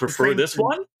like, do you prefer this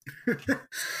one?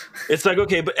 It's like,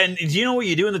 okay, and do you know what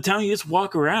you do in the town? You just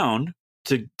walk around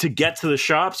to get to the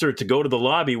shops or to go to the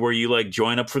lobby where you like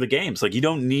join up for the games. Like, you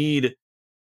don't need.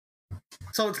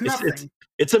 So it's nothing.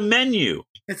 It's a menu.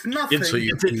 It's nothing. It's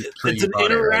an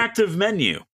interactive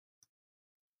menu.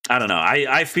 I don't know.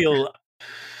 I feel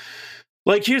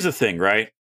like, here's the thing, right?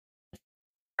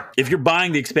 If you're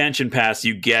buying the expansion pass,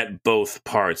 you get both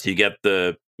parts. You get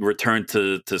the return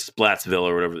to Splatsville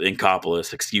or whatever,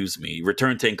 Inkopolis, excuse me.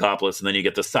 Return to Inkopolis, and then you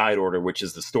get the side order, which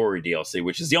is the story DLC,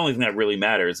 which is the only thing that really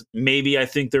matters. Maybe I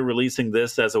think they're releasing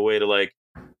this as a way to like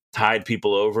tide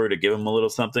people over to give them a little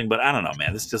something, but I don't know,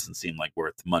 man. This doesn't seem like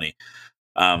worth money.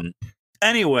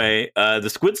 Anyway, the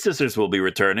Squid Sisters will be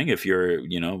returning if you're,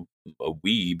 a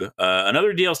weeb.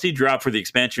 Another DLC drop for the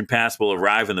expansion pass will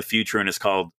arrive in the future and is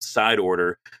called Side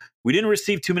Order. We didn't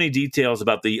receive too many details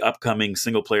about the upcoming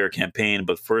single-player campaign,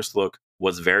 but first look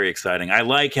was very exciting. I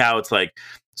like how it's like,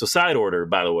 so Side Order,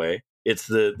 by the way, it's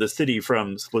the city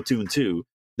from Splatoon 2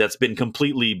 that's been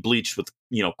completely bleached with,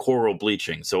 coral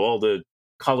bleaching. So all the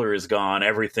color is gone,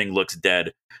 everything looks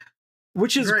dead.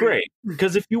 Which is great,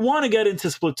 because if you want to get into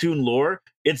Splatoon lore,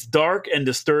 it's dark and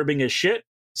disturbing as shit,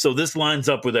 so this lines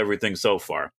up with everything so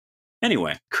far.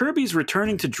 Anyway, Kirby's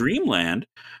returning to Dreamland.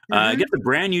 Gets a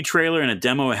brand new trailer and a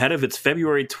demo ahead of its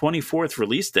February 24th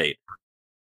release date.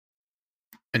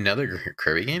 Another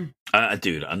Kirby game?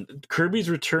 Dude, Kirby's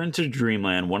Return to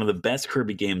Dreamland, one of the best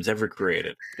Kirby games ever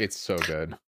created. It's so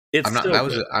good.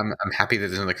 I'm happy that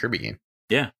there's another Kirby game.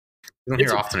 Yeah. You don't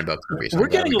hear often about Kirby. So we're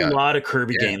getting a lot of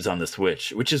Kirby games on the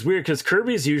Switch, which is weird because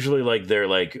Kirby's usually like they're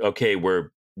like, okay, we're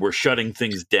shutting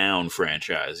things down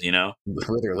franchise,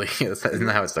 Literally, isn't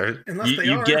that how it started?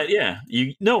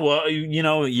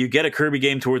 You get a Kirby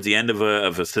game towards the end of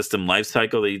a system life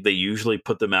cycle. They usually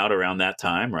put them out around that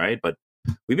time, right? But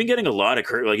we've been getting a lot of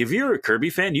Kirby. Like if you're a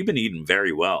Kirby fan, you've been eating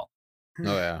very well.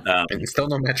 Oh yeah, and still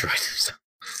no Metroid.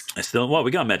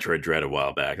 We got Metroid Dread a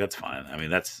while back. That's fine. I mean,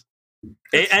 that's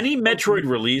any Metroid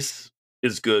release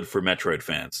is good for Metroid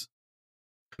fans.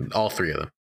 All three of them.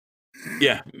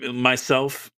 Yeah,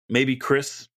 myself, maybe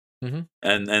Chris, and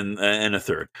a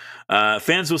third.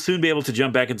 Fans will soon be able to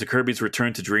jump back into Kirby's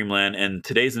Return to Dreamland, and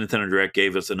today's Nintendo Direct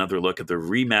gave us another look at the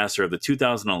remaster of the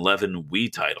 2011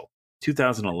 Wii title.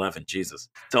 2011, Jesus.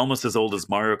 It's almost as old as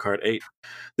Mario Kart 8.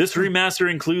 This remaster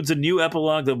includes a new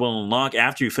epilogue that will unlock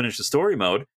after you finish the story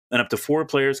mode, and up to 4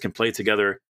 players can play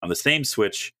together on the same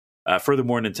Switch.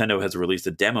 Furthermore, Nintendo has released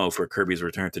a demo for Kirby's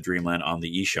Return to Dreamland on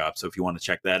the eShop, so if you want to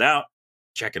check that out,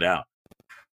 check it out.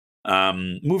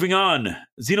 Moving on,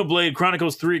 Xenoblade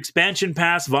Chronicles 3 Expansion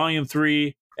Pass Volume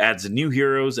 3 adds new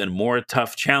heroes and more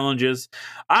tough challenges.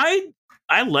 I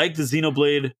like the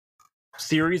Xenoblade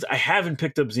series. I haven't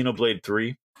picked up Xenoblade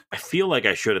 3. I feel like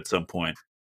I should at some point.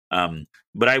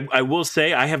 But I will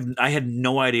say I had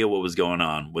no idea what was going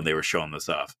on when they were showing this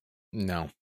off. No.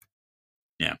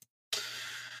 Yeah.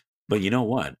 But you know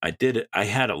what? I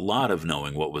had a lot of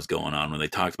knowing what was going on when they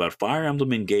talked about Fire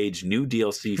Emblem Engage new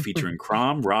DLC featuring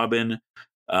Chrom, Robin,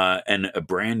 and a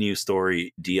brand new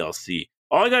story DLC.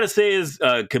 All I got to say is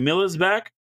Camilla's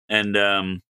back.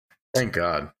 And thank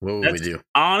God. What would we do?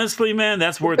 Honestly, man,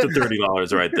 that's worth the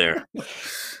 $30 right there.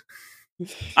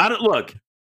 I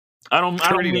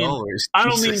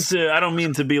don't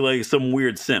mean to be like some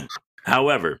weird simp.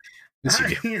 However, he's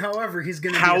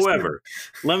going to. However,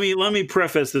 let me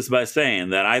preface this by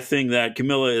saying that I think that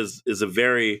Camilla is a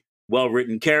very well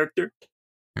written character.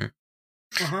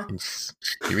 Uh-huh.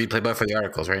 You read Playboy for the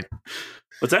articles, right?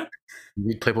 What's that? You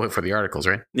read Playboy for the articles,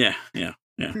 right? Yeah.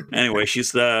 Anyway,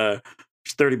 she's $30.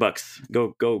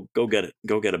 Go get it.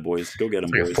 Go get it, boys. Go get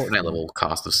them, boys. Like a Fortnite level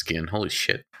cost of skin. Holy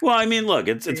shit. Well, I mean, look,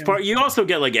 it's part. You also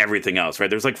get like everything else, right?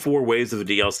 There's like 4 waves of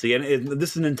the DLC, and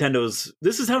this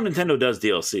is how Nintendo does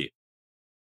DLC.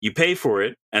 You pay for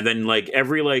it, and then like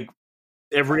every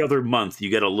other month, you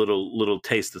get a little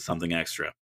taste of something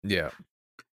extra. Yeah.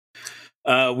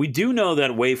 We do know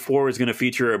that Wave 4 is going to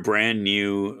feature a brand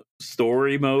new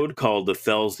story mode called the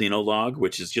Fell Xenologue,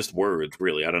 which is just words,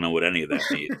 really. I don't know what any of that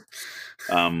means.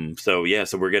 So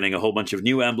we're getting a whole bunch of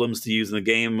new emblems to use in the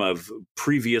game of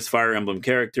previous Fire Emblem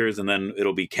characters, and then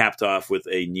it'll be capped off with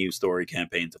a new story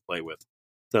campaign to play with.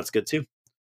 So that's good too.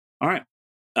 All right.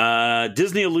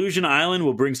 Disney Illusion Island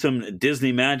will bring some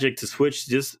Disney magic to Switch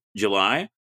this July.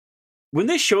 When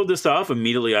they showed this off,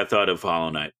 immediately I thought of Hollow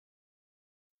Knight.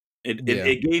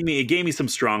 It gave me some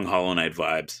strong Hollow Knight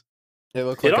vibes. It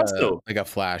looked like a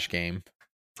Flash game.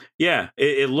 Yeah,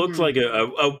 it looked like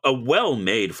a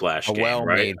well-made Flash game. A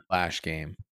well-made Flash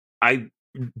game.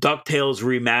 DuckTales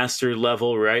remastered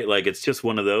level, right? Like it's just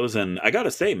one of those. And I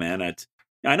gotta say, man,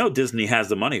 I know Disney has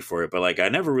the money for it, but like I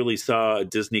never really saw a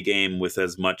Disney game with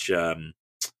as much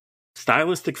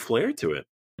stylistic flair to it.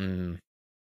 Mm-hmm.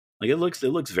 Like it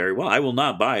looks very well. I will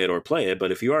not buy it or play it,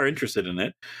 but if you are interested in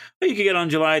it, you can get on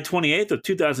July 28th of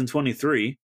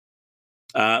 2023.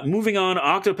 Moving on,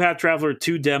 Octopath Traveler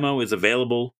 2 demo is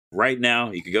available right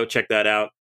now. You can go check that out.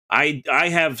 I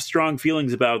have strong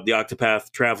feelings about the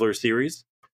Octopath Traveler series.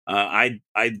 I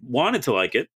wanted to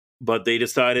like it. but they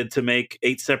decided to make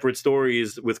 8 separate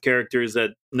stories with characters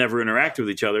that never interact with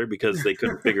each other because they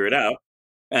couldn't figure it out,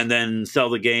 and then sell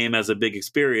the game as a big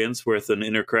experience with an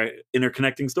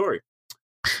interconnecting story.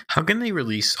 How can they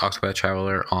release Octopath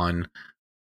Traveler on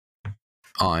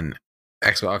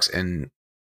Xbox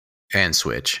and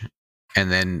Switch,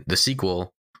 and then the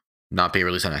sequel not be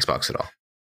released on Xbox at all?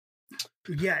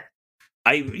 Yet.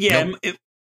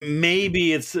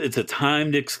 Maybe it's a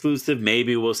timed exclusive.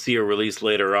 Maybe we'll see a release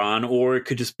later on, or it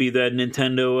could just be that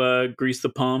Nintendo greased the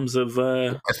palms of.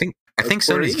 I think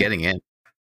Sony's getting it.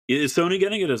 Is Sony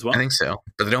getting it as well? I think so,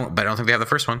 but I don't think they have the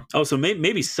first one. Oh, so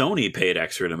maybe Sony paid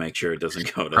extra to make sure it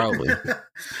doesn't go to. Probably.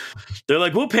 They're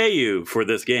like, we'll pay you for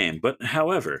this game, but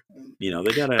however, they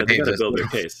gotta build their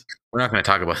case. We're not going to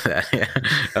talk about that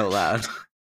out loud.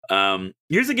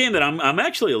 Here's a game that I'm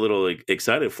actually a little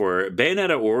excited for.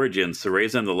 Bayonetta Origins: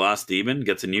 Cereza and the Lost Demon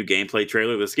gets a new gameplay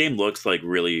trailer. This game looks like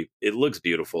it looks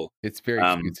beautiful. It's very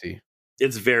cutesy.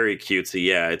 It's very cutesy.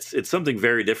 Yeah, it's something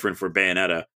very different for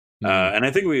Bayonetta. And I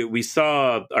think we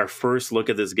saw our first look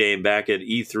at this game back at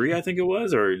E3, I think it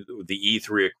was, or the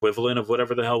E3 equivalent of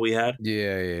whatever the hell we had.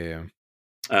 Yeah.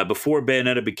 Before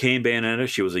Bayonetta became Bayonetta,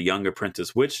 she was a young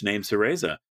apprentice witch named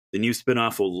Cereza. The new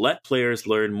spin-off will let players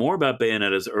learn more about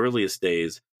Bayonetta's earliest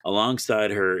days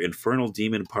alongside her infernal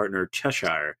demon partner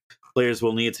Cheshire. Players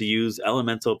will need to use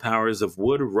elemental powers of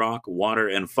wood, rock, water,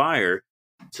 and fire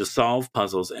to solve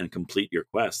puzzles and complete your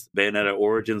quest. Bayonetta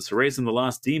Origins: Cereza and the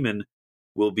Lost Demon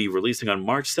will be releasing on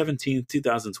March 17th,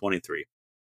 2023.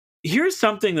 Here's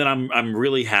something that I'm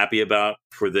really happy about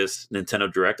for this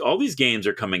Nintendo Direct. All these games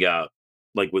are coming out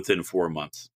like within 4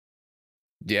 months.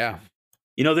 Yeah.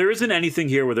 There isn't anything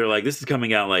here where they're like, this is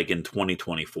coming out like in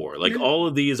 2024. Like all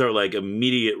of these are like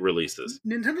immediate releases.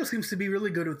 Nintendo seems to be really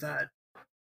good with that.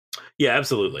 Yeah,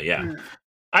 absolutely. Yeah.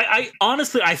 I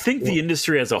honestly, I think the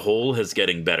industry as a whole is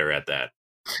getting better at that.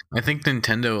 I think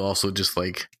Nintendo also just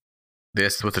like,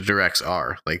 this what the directs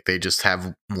are. Like they just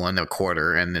have one a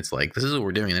quarter and it's like, this is what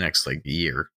we're doing the next like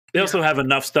year. They also have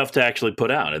enough stuff to actually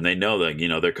put out, and they know that,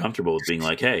 they're comfortable with being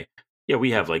like, hey, yeah,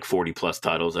 we have like 40 plus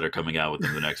titles that are coming out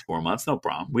within the next 4 months. No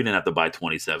problem. We didn't have to buy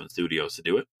 27 studios to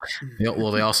do it.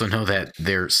 Well, they also know that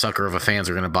their sucker of a fans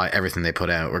are going to buy everything they put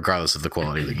out, regardless of the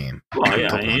quality of the game. Well, yeah,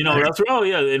 that's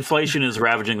inflation is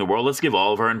ravaging the world. Let's give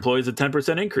all of our employees a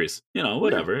 10% increase.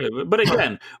 Whatever. But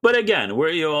again, we're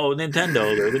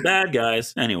Nintendo. They're the bad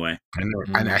guys. Anyway,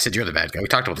 I said you're the bad guy. We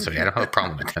talked about this already. I don't have a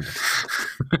problem with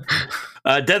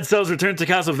Nintendo. Dead Cells Return to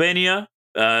Castlevania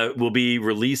will be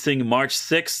releasing March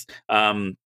 6th.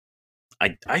 I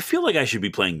feel like I should be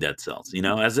playing Dead Cells,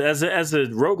 as a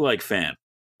roguelike fan.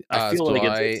 I feel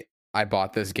like I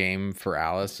bought this game for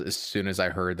Alice as soon as I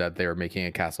heard that they were making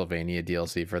a Castlevania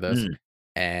DLC for this.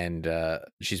 And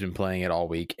she's been playing it all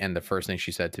week. And the first thing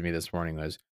she said to me this morning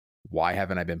was, why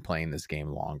haven't I been playing this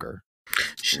game longer?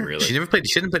 She didn't play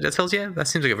Dead Cells yet? That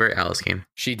seems like a very Alice game.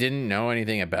 She didn't know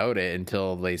anything about it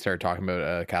until they started talking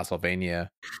about Castlevania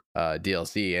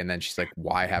DLC, and then she's like,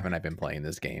 why haven't I been playing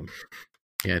this game?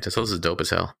 Yeah, Dead Cells is dope as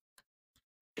hell.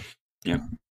 Yeah.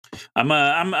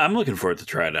 I'm looking forward to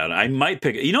try it out. I might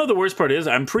pick. The worst part is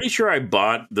I'm pretty sure I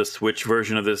bought the Switch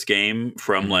version of this game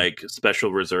from like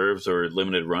special reserves or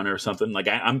limited run or something. Like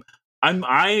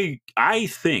I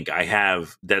think I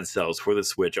have Dead Cells for the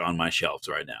Switch on my shelves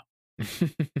right now.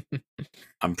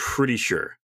 I'm pretty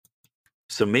sure.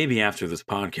 So maybe after this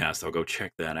podcast, I'll go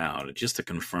check that out just to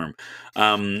confirm.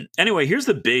 Anyway, here's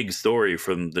the big story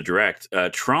from the Direct.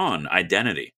 Tron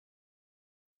Identity.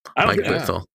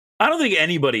 I don't think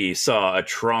anybody saw a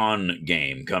Tron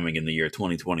game coming in the year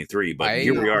 2023, but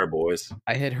here we are, boys.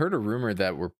 I had heard a rumor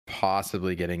that we're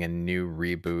possibly getting a new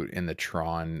reboot in the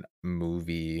Tron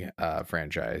movie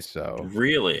franchise. So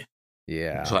really?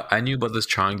 Yeah. So I knew about this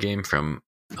Tron game from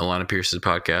Alana Pierce's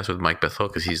podcast with Mike Bethel,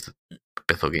 because he's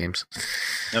Bethel Games.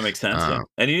 That makes sense. Yeah.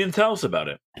 And he didn't tell us about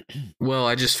it. Well,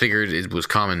 I just figured it was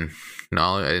common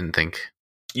knowledge. I didn't think.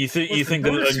 You think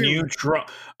that a new Tron?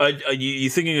 You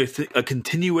thinking a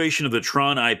continuation of the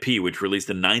Tron IP, which released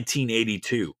in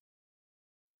 1982,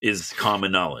 is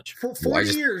common knowledge? For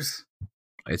 40 years.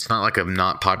 It's not like a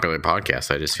not popular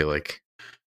podcast. I just feel like.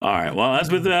 All right. Well,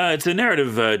 as with it's a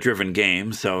narrative-driven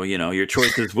game, so your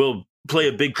choices will play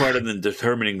a big part in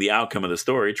determining the outcome of the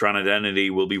story. Tron Identity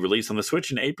will be released on the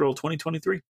Switch in April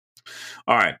 2023.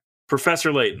 All right.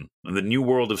 Professor Layton and the New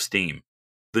World of Steam.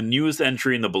 The newest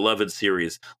entry in the beloved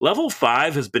series. Level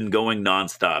 5 has been going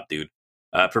nonstop, dude.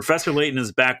 Professor Layton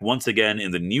is back once again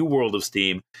in the New World of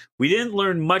Steam. We didn't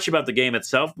learn much about the game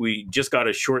itself. We just got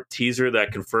a short teaser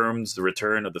that confirms the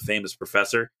return of the famous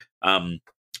professor. I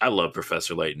love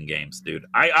Professor Layton games, dude.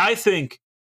 I think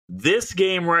This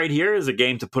game right here is a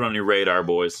game to put on your radar,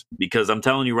 boys, because I'm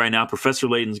telling you right now, Professor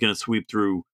Layton's going to sweep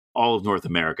through all of North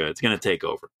America. It's going to take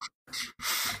over.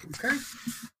 Okay.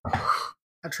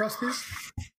 I trust you.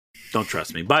 Don't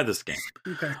trust me. Buy this game.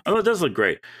 Okay. Oh, it does look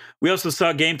great. We also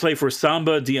saw gameplay for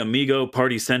Samba de Amigo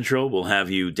Party Central. Will have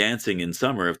you dancing in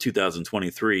summer of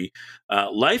 2023.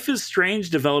 Life is Strange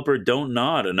developer Don't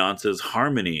Nod announces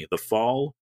Harmony, the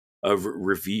Fall of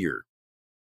Revere.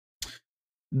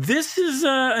 This is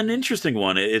an interesting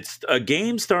one. It's a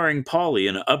game starring Polly,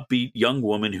 an upbeat young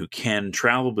woman who can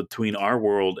travel between our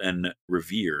world and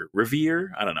Revere.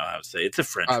 Revere? I don't know how to say it. It's a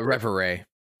French word. Reverie.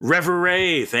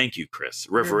 Reverie. Thank you, Chris.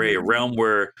 Reverie, a realm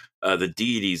where the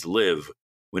deities live.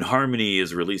 When Harmony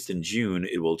is released in June,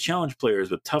 it will challenge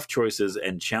players with tough choices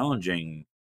and challenging,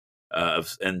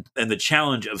 and the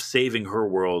challenge of saving her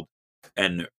world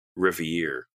and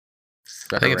Riviere.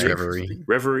 I think it's Reverie.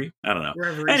 Reverie? I don't know.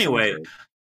 Reverie, Anyway,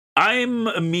 I'm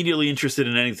immediately interested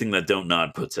in anything that Don't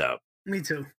Nod puts out. Me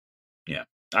too. Yeah.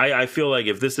 I feel like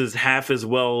if this is half as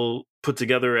well put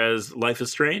together as Life is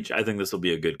Strange, I think this will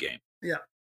be a good game. Yeah.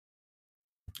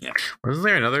 Yeah. Wasn't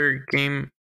there another game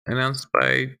announced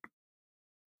by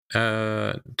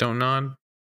Don't Nod?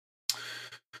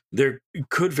 There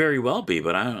could very well be,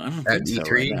 but I don't think so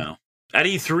E3? right now. At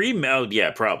E3? Oh,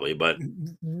 yeah, probably. But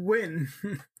When?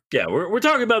 yeah, we're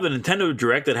talking about the Nintendo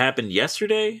Direct that happened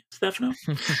yesterday, Stefano.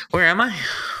 Where am I?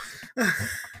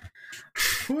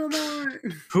 Who am I?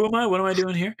 Who am I? What am I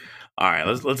doing here? All right,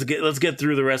 let's get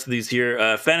through the rest of these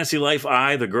here. Fantasy Life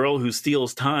I, The Girl Who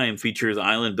Steals Time, features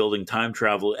island building, time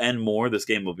travel, and more. This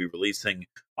game will be releasing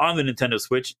on the Nintendo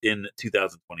Switch in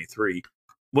 2023.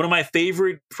 One of my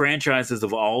favorite franchises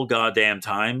of all goddamn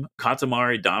time,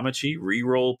 Katamari Damacy,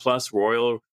 Reroll Plus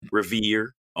Royal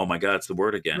Revere. Oh my god, it's the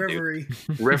word again, Reverie.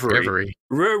 dude. Reverie.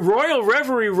 Royal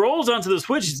Reverie rolls onto the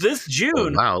Switch this June. Oh,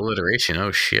 wow, alliteration.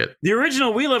 Oh, shit. The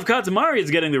original We Love Katamari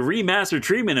is getting the remastered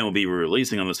treatment and will be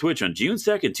releasing on the Switch on June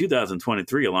 2nd,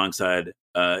 2023, alongside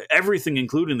everything,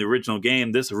 including the original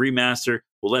game. This remaster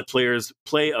will let players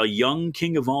play a young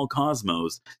king of all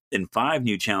cosmos in 5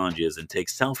 new challenges and take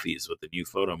selfies with the new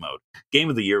photo mode. Game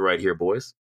of the year right here,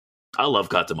 boys. I love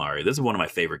Katamari. This is one of my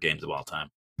favorite games of all time.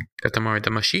 Katamari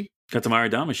Damacy?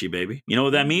 Katamari Damacy, baby. You know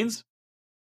what that means?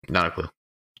 Not a clue.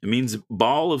 It means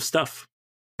ball of stuff.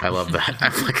 I love that. I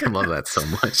fucking love that so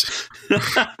much.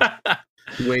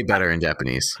 Way better in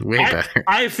Japanese. Way better.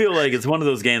 I feel like it's one of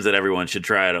those games that everyone should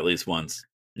try out at least once.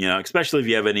 You know, especially if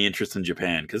you have any interest in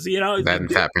Japan. Because, you know, that and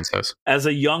Fat Princess. As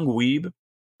a young weeb,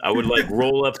 I would like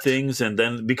roll up things, and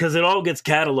then because it all gets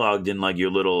cataloged in like your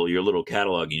little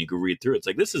catalog, and you can read through it. It's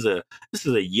like this is a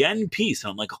yen piece. And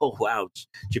I'm like, oh wow,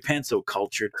 Japan's so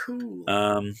cultured. Cool.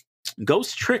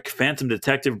 Ghost Trick Phantom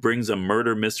Detective brings a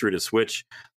murder mystery to Switch.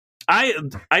 I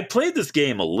played this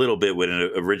game a little bit when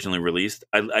it originally released.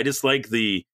 I just like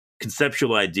the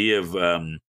conceptual idea of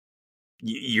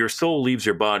your soul leaves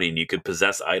your body and you could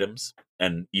possess items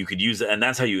and you could use it, and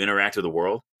that's how you interact with the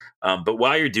world. But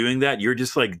while you're doing that, you're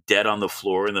just like dead on the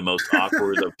floor in the most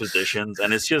awkward of positions,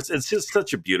 and it's just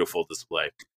such a beautiful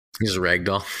display. Just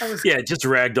ragdoll. Just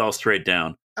ragdoll straight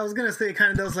down. I was gonna say it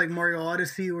kind of does like Mario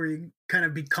Odyssey, where you kind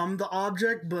of become the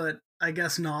object, but I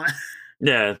guess not.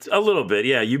 Yeah, a little bit.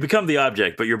 Yeah, you become the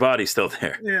object, but your body's still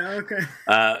there. Yeah,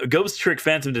 okay. Ghost Trick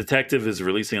Phantom Detective is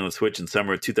releasing on the Switch in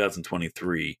summer of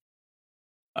 2023.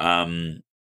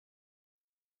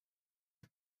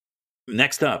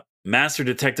 Next up, Master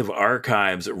Detective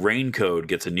Archives Raincode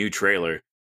gets a new trailer.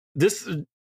 This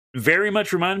very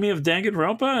much reminded me of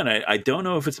Danganronpa, and I don't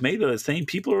know if it's made by the same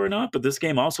people or not, but this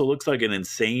game also looks like an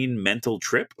insane mental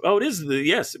trip. Oh, it is.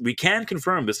 Yes, we can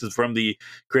confirm this is from the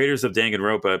creators of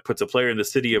Danganronpa. It puts a player in the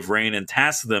city of Rain and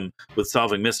tasks them with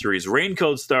solving mysteries.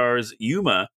 Raincode stars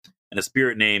Yuma and a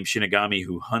spirit named Shinigami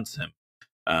who haunts him.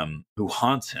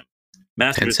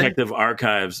 Master Detective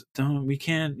Archives. You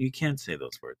can't say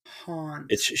those words.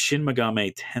 It's Shin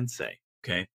Megami Tensei,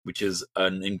 okay, which is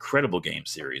an incredible game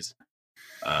series.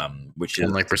 Which is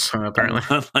unlike Persona, apparently.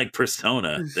 Unlike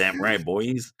Persona. Damn right,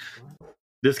 boys.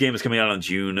 This game is coming out on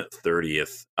June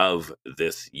 30th of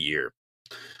this year.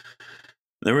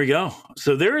 There we go.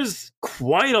 So there is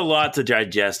quite a lot to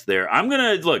digest there.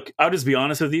 I'll just be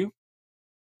honest with you.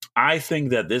 I think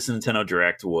that this Nintendo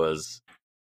Direct was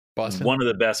one of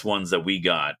the best ones that we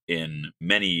got in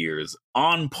many years,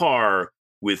 on par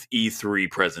with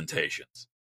E3 presentations.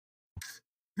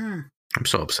 I'm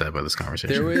so upset by this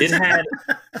conversation.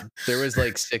 There was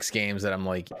like 6 games that I'm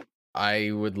like,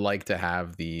 I would like to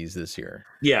have these this year.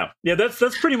 Yeah,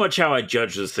 that's pretty much how I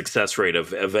judge the success rate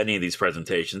of any of these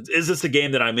presentations. Is this a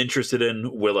game that I'm interested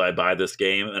in? Will I buy this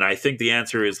game? And I think the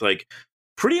answer is like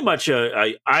pretty much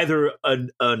either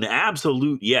an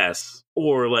absolute yes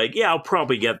or like, yeah, I'll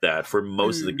probably get that for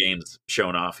most of the games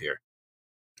shown off here.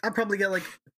 I'll probably get like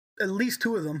at least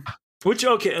 2 of them. Which,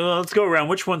 okay, well, let's go around.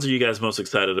 Which ones are you guys most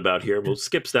excited about here? We'll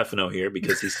skip Stefano here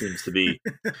because he seems to be,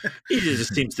 he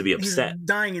just seems to be upset. He's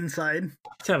dying inside.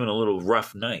 He's having a little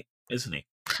rough night, isn't he?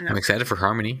 Yeah. I'm excited for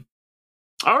Harmony.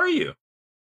 Are you?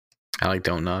 I like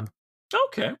Don't Nod.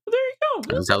 Okay, well, there you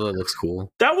go. Zelda looks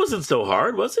cool. That wasn't so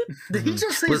hard, was it? Did he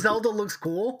just say Zelda looks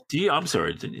cool? I'm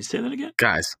sorry, didn't you say that again?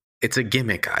 Guys, it's a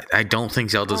gimmick. I don't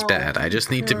think Zelda's bad. I just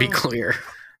need to be clear.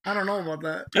 I don't know about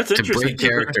that. That's interesting. To break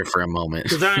character for a moment.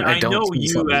 Because I know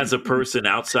you as a person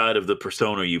outside of the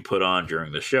persona you put on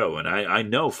during the show, and I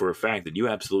know for a fact that you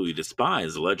absolutely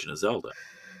despise The Legend of Zelda.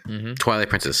 Mm-hmm. Twilight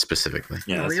Princess specifically.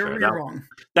 Yeah, you're wrong.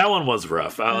 That one was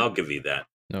rough. I'll give you that.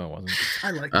 No, it wasn't.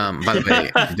 I like By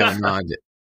the way, Don't Nod,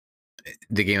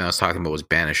 the game I was talking about was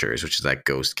Banishers, which is that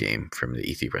ghost game from the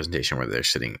E3 presentation where they're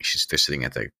sitting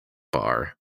at the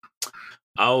bar.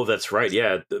 Oh, that's right.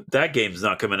 Yeah, that game's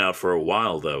not coming out for a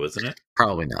while, though, isn't it?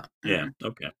 Probably not. Yeah.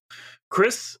 Okay.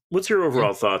 Chris, what's your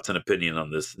overall thoughts and opinion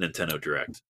on this Nintendo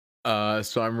Direct?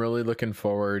 So I'm really looking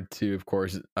forward to, of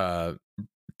course,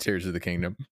 Tears of the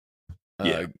Kingdom.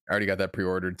 I already got that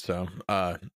pre-ordered. So,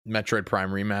 Metroid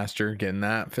Prime Remaster, getting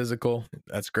that physical.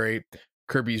 That's great.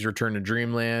 Kirby's Return to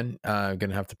Dreamland.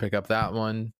 Gonna have to pick up that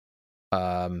one.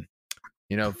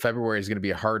 February is gonna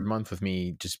be a hard month with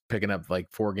me just picking up like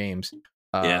 4 games.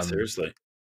 Yeah, seriously.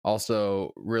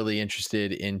 Also, really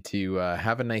interested into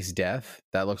Have a Nice Death.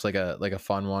 That looks like a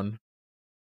fun one,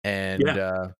 and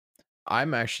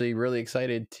I'm actually really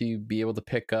excited to be able to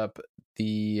pick up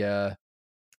the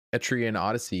Etrian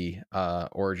Odyssey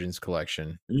Origins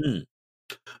collection.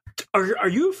 Are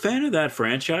you a fan of that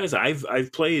franchise?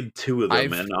 I've played 2 of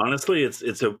them, and honestly,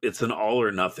 it's an all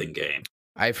or nothing game.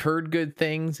 I've heard good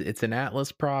things. It's an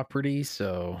Atlas property,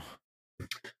 so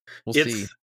we'll see.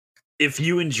 If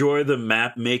you enjoy the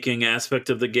map making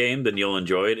aspect of the game, then you'll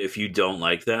enjoy it. If you don't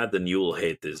like that, then you will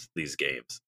hate these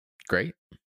games. Great.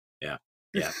 Yeah.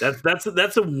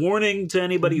 That's a warning to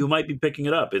anybody who might be picking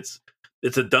it up. It's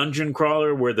a dungeon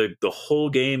crawler where the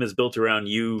whole game is built around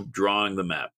you drawing the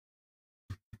map.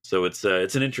 So it's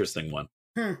an interesting one,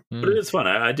 but it is fun.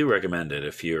 I do recommend it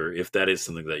if that is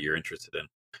something that you're interested in.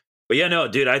 But yeah, no,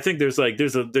 dude, I think there's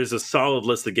a solid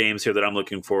list of games here that I'm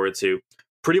looking forward to.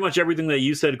 Pretty much everything that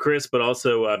you said, Chris, but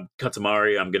also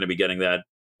Katamari. I'm going to be getting that,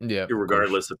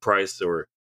 regardless of price or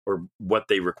what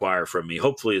they require from me.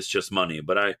 Hopefully, it's just money,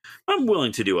 but I'm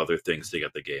willing to do other things to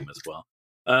get the game as well.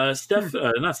 Not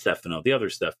Stefano, the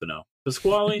other Stefano,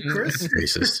 Pasquale. Chris,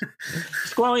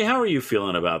 Pasquale, how are you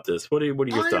feeling about this? What are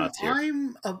your thoughts here?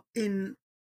 I'm in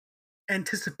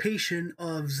anticipation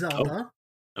of Zelda.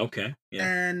 Oh, okay, yeah,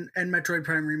 and Metroid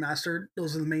Prime Remastered.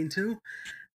 Those are the main 2.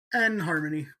 And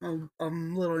Harmony. I'm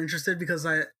a little interested because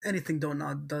anything Don't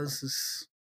Nod does is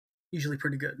usually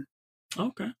pretty good.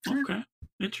 Okay.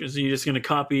 Interesting. You're just going to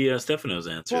copy Stefano's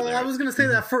answer. Well, there. I was going to say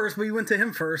that first, but you went to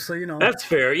him first, so That's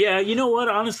fair. Yeah, you know what?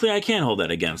 Honestly, I can't hold that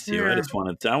against you. Yeah.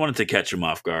 I wanted to catch him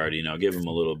off guard. Give him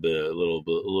a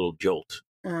little jolt.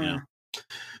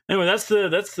 Anyway,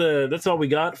 that's all we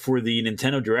got for the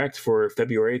Nintendo Direct for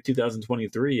February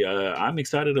 2023. I'm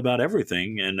excited about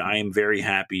everything, and I am very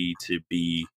happy to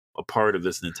be a part of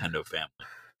this Nintendo family.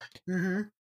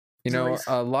 Mm-hmm.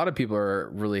 A lot of people are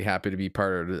really happy to be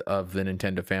part of the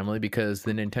Nintendo family because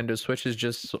the Nintendo Switch has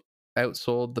just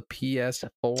outsold the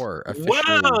PS4 officially.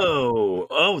 Whoa!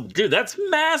 Oh, dude, that's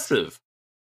massive.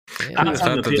 Yeah. I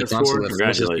thought the PS4,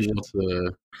 congratulations.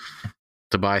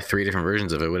 To buy 3 different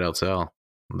versions of it would outsell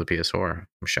the PS4.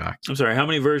 I'm shocked. I'm sorry, how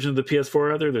many versions of the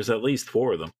PS4 are there? There's at least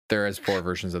 4 of them. There is 4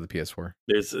 versions of the PS4.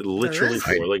 There's literally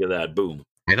 4. Look at that. Boom.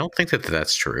 I don't think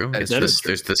that's true. There's the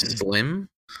Slim,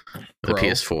 the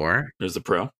PS4. There's the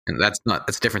Pro. And that's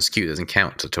different SKU. It doesn't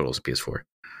count to totals of PS4.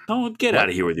 Oh, get out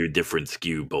of here with your different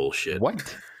SKU bullshit.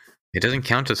 What? It doesn't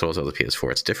count to totals of the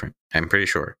PS4. It's different. I'm pretty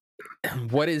sure.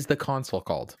 What is the console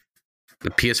called? The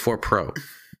PS4 Pro.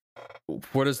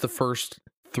 What is the first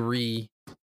 3?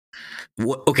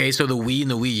 Okay, so the Wii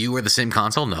and the Wii U are the same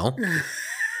console? No.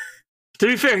 To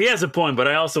be fair, he has a point, but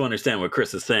I also understand what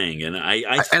Chris is saying, and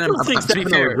I think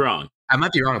Stefano is wrong. I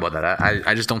might be wrong about that.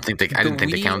 I just don't think they. I didn't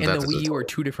think they counted that. The Wii and the Wii U are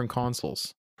 2 different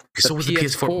consoles. So was the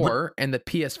PS4 and the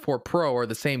PS4 Pro are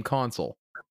the same console.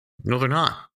 No, they're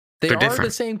not. They're different.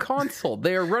 the same console.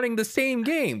 They are running the same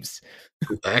games.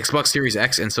 Xbox Series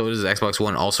X and so does the Xbox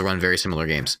One also run very similar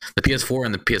games. The PS4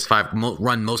 and the PS5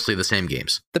 run mostly the same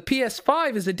games. The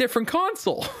PS5 is a different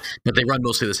console. But they run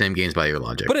mostly the same games by your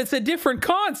logic. But it's a different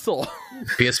console.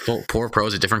 PS4 Pro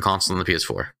is a different console than the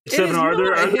PS4. Seven, are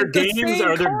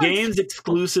there games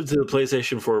exclusive to the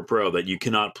PlayStation 4 Pro that you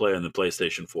cannot play on the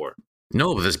PlayStation 4?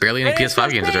 No, but there's barely any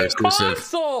PS5 games that are exclusive.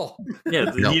 Console.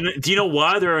 Yeah, No. Do you know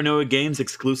why there are no games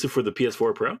exclusive for the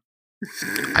PS4 Pro?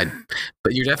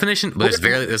 But your definition,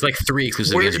 there's like 3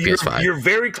 exclusive games for PS5. You're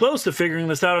very close to figuring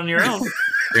this out on your own.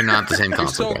 They're not the same You're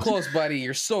console. so close, buddy.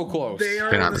 You're so close.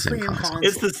 They're not the same console.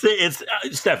 It's the same. It's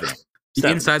Stefan. The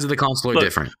insides of the console are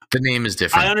different. The name is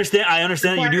different. I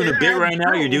understand that you're doing a bit right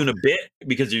now. You're doing a bit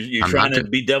because you're trying to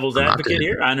be devil's advocate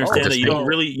here. I understand that you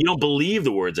don't believe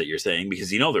the words that you're saying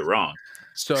because you know they're wrong.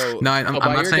 So no, I'm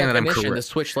not saying that I'm correct. The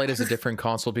Switch Lite is a different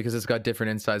console because it's got different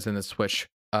insides than the Switch,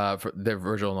 for the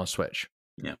original Switch.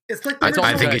 Yeah, it's like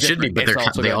I think it should be, but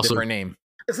they also different name.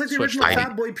 It's like the original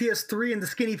Fat Boy PS3 and the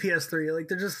skinny PS3. Like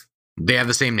they have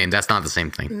the same name. That's not the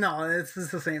same thing. No, it's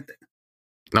the same thing.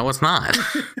 No, it's not.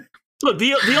 Look,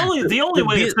 the only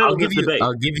way to settle this debate.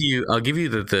 I'll give you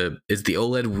the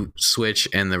OLED Switch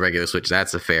and the regular Switch.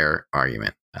 That's a fair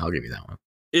argument. I'll give you that one.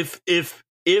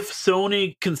 If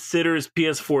Sony considers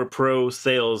PS4 Pro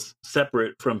sales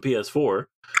separate from PS4,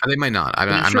 they might not. I'm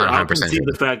not 100% sure.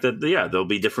 The fact that there'll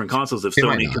be different consoles if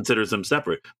Sony considers them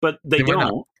separate, but they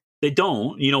don't. They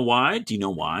don't. You know why? Do you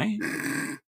know why?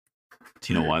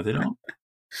 Do you know why they don't?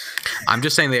 I'm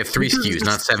just saying they have 3 SKUs,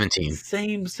 not 17.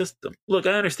 Same system. Look,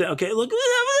 I understand. Okay, look.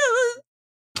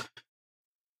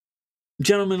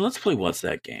 Gentlemen, let's play What's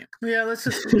That Game? Yeah, let's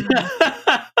just...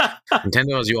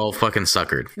 Nintendo has you all fucking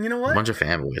suckered. You know what? A bunch of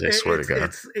fanboys, I swear to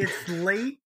God. It's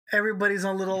late. Everybody's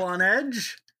a little on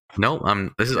edge. No,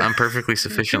 I'm perfectly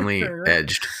sufficiently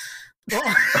edged. Well,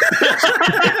 and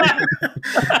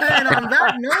on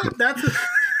that note, that's...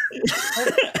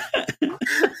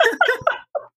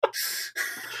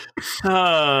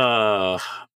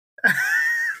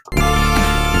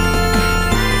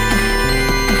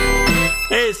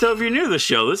 Hey, so if you're new to the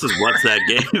show, this is What's That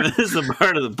Game? This is a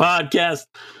part of the podcast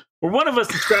where one of us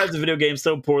describes a video game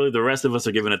so poorly, the rest of us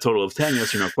are given a total of 10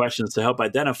 yes or no questions to help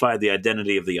identify the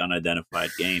identity of the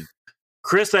unidentified game.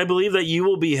 Chris, I believe that you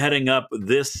will be heading up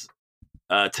this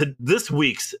to this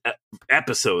week's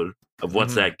episode of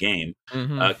What's That Game.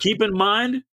 Keep in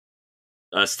mind,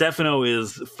 Stefano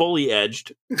is fully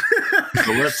edged.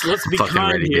 So let's be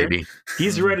kind ready, here. Baby.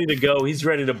 He's ready to go. He's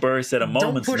ready to burst at a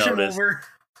moment's notice. Him over.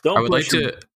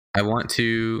 I want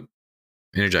to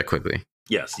interject quickly.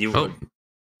 Yes, you would.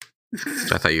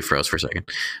 I thought you froze for a second.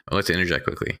 I'd like to interject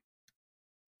quickly.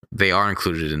 They are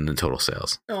included in the total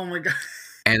sales. Oh my God.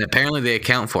 And apparently they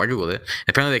account for, I Googled it,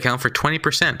 apparently they account for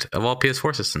 20% of all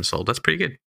PS4 systems sold. That's pretty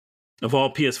good. Of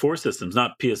all PS4 systems,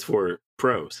 not PS4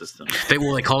 Pro systems. They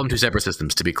call them 2 separate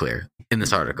systems, to be clear, in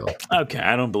this article. Okay,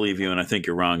 I don't believe you, and I think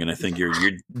you're wrong, and I think you're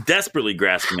desperately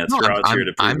grasping at straws here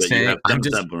to prove that you have some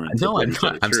semblance. No,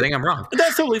 I'm saying I'm wrong. But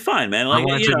that's totally fine, man. Like, I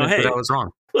want to admit that I was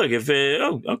wrong. Look,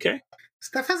 okay.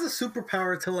 Steph has a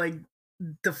superpower to like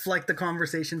deflect the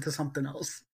conversation to something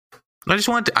else. I didn't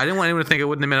want anyone to think I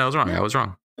wouldn't admit I was wrong. Yeah. I was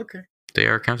wrong. Okay. They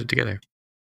are counted together.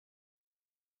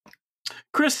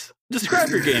 Chris, describe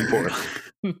your game for us.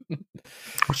 I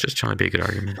was just trying to be a good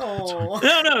argument. Oh.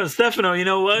 No, Stefano, you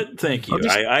know what? Thank you.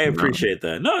 I appreciate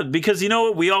that. No, because you know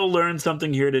what? We all learned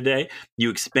something here today. You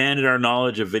expanded our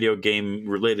knowledge of video game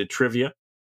related trivia.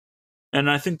 And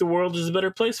I think the world is a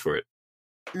better place for it.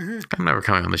 I'm never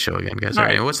coming on the show again, guys. All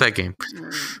right. What's that game?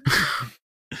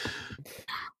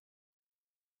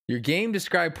 Your game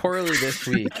described poorly this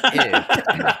week is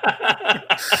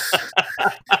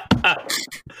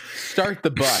start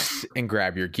the bus and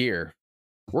grab your gear.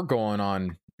 We're going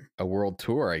on a world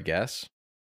tour, I guess.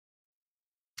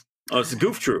 Oh, it's a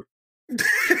Goof Troop.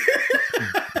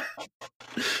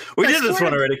 We did this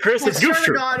one already, Chris. It's Goof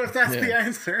Troop. God, if that's the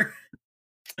answer.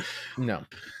 No.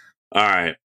 All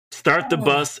right. Start the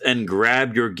bus and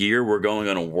grab your gear. We're going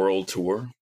on a world tour.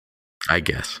 I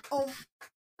guess.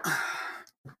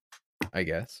 I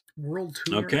guess. World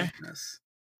tour. Okay.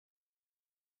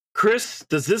 Chris,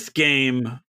 is this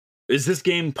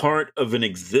game part of an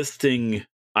existing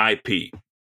IP?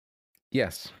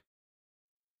 Yes.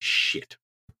 Shit.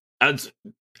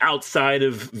 Outside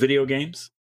of video games?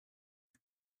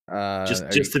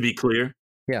 Just to be clear?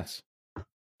 Yes.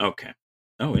 Okay.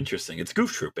 Oh, interesting. It's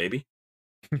Goof Troop, baby.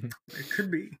 It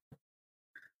could be.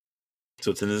 So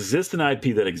it's an existing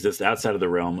IP that exists outside of the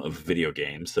realm of video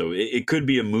games. So it could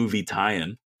be a movie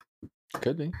tie-in.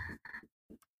 Could be.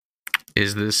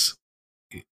 Is this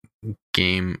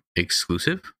game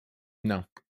exclusive? No.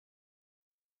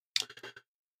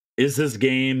 Is this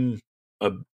game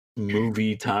a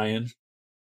movie tie-in?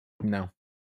 No.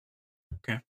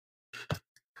 Okay.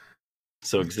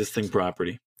 So existing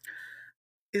property.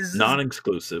 Is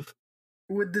non-exclusive.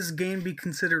 Would this game be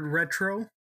considered retro?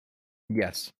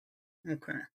 Yes.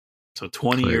 Okay. So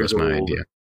 20 years old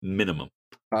minimum.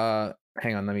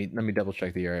 Hang on, let me double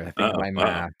check the year. I think my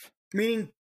math. Meaning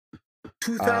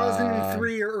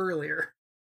 2003 or earlier.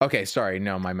 Okay, sorry.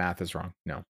 No, my math is wrong.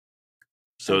 No.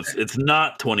 So it's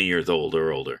not 20 years old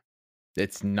or older.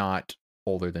 It's not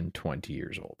older than 20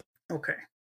 years old. Okay.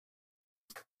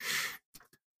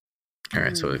 All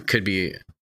right, so it could be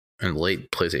a late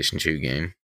PlayStation 2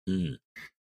 game. Mm.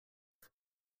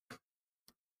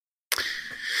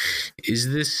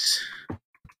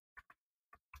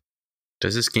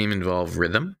 Does this game involve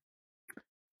rhythm?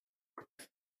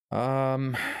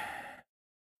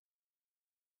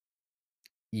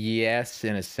 Yes,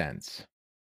 in a sense.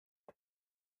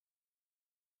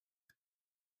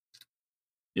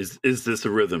 Is this a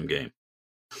rhythm game?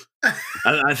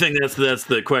 I think that's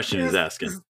the question he's asking.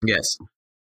 Yes.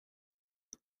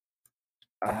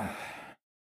 I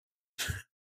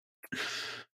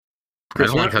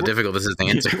don't like how difficult this is to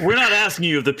answer. We're not asking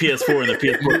you if the PS4 and the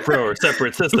PS4 Pro are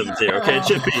separate systems here, okay?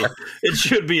 It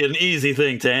should be an easy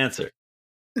thing to answer.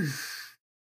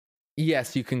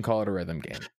 Yes, you can call it a rhythm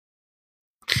game.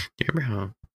 Do you remember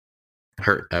how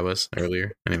hurt I was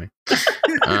earlier? Anyway.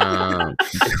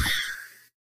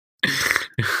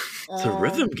 It's a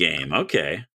rhythm game,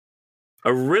 okay.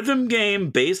 A rhythm game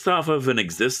based off of an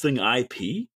existing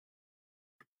IP?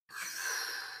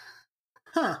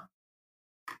 Huh.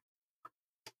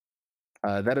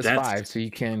 That is 5, so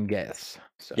you can guess.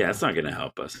 So. Yeah, it's not going to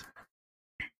help us.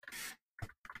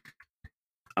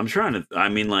 I'm trying to... I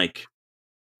mean, like...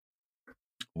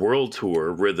 World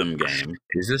Tour rhythm game.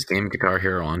 Is this game Guitar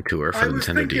Hero on Tour for the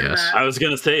Nintendo DS? I was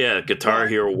going to say, yeah, Guitar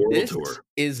Hero World Tour. This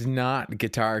is not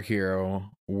Guitar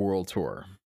Hero World Tour.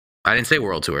 I didn't say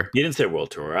World Tour. You didn't say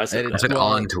World Tour. I said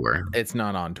on tour. It's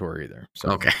not on tour either. So.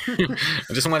 Okay.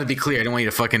 I just wanted to be clear. I didn't want you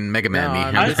to fucking Mega Man me.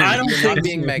 I don't think not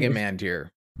being Mega Man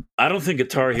here. I don't think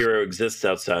Guitar Hero exists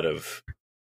outside of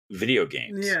video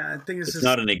games. Yeah, I think it's just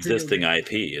not an existing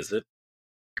IP, is it?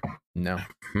 No.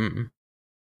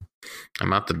 I'm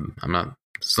not.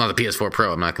 It's not the PS4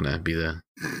 Pro. I'm not going to be the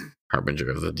harbinger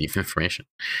of the deep information.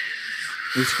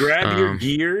 Just grab your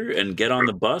gear and get on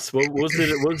the bus. What was it?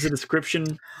 What was the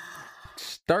description?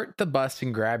 Start the bus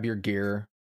and grab your gear.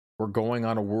 We're going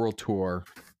on a world tour,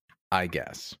 I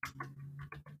guess.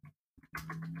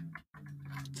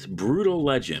 It's Brutal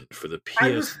Legend for the PS2.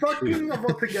 I was fucking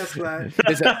about to guess that.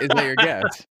 Is that your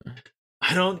guess?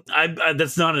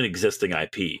 That's not an existing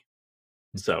IP.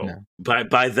 So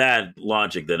by that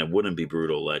logic, then it wouldn't be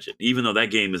Brutal Legend, even though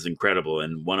that game is incredible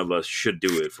and one of us should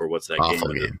do it for what's that game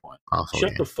at this point.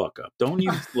 Shut the fuck up! Don't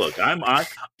you look?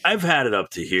 I've had it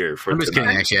up to here for. I'm just kidding.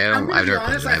 Actually,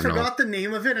 I forgot the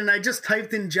name of it, and I just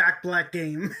typed in Jack Black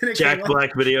game. Jack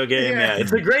Black video game. Yeah,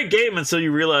 it's a great game until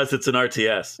you realize it's an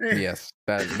RTS. Yes,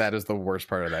 that is the worst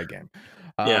part of that game.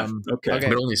 Yeah. Okay.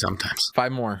 But only sometimes.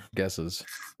 5 more guesses.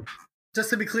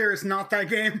 Just to be clear, it's not that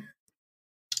game.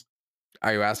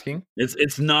 Are you asking?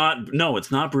 It's not. No, it's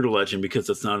not Brutal Legend because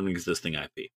it's not an existing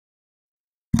IP.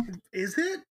 Is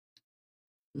it?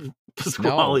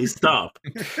 Pasquale, stop.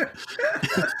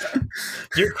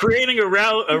 You're creating a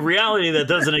reality that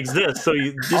doesn't exist. So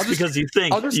because you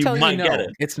think you might get it.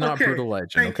 It's not Brutal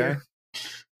Legend. Okay.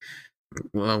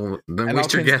 Well, then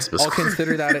waste your guess. I'll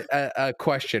consider that a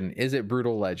question. Is it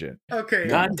Brutal Legend? Okay.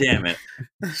 God damn it.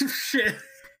 Shit.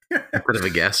 Bit of a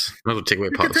guess. Might as well take away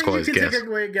Pasquale's guess. Take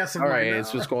away a guess. All right,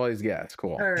 it's Pasquale's guess.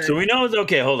 Cool. Right. So we know it's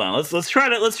okay. Hold on. Let's try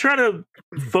to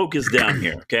focus down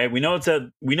here. Okay, we know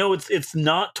it's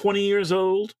not 20 years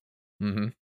old. Mm-hmm.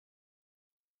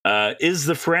 Is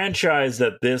the franchise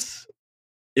that this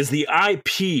is the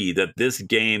IP that this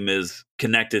game is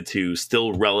connected to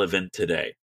still relevant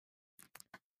today?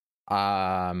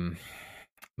 Let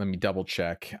me double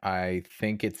check. I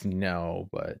think it's no,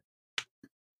 but.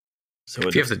 So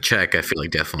if you have to check, I feel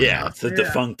like definitely not. It's a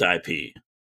defunct IP.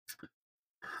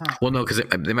 Huh. Well, no, because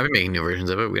they might be making new versions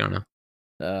of it. We don't know.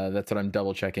 That's what I'm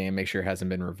double checking and make sure it hasn't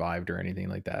been revived or anything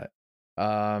like that.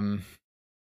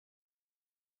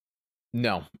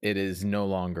 No, it is no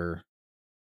longer.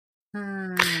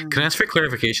 Can I ask for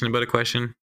clarification about a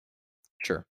question?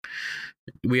 Sure.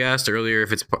 We asked earlier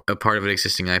if it's a part of an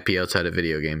existing IP outside of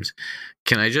video games.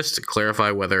 Can I just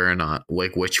clarify whether or not,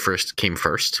 like, which first came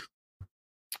first?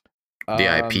 The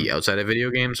IP outside of video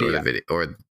games, or the video,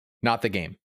 or not the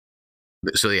game.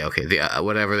 So yeah, okay. The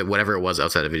whatever it was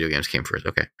outside of video games came first.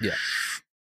 Okay. Yeah.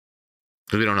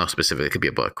 Because we don't know specifically. It could be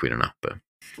a book. We don't know, but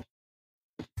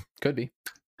could be.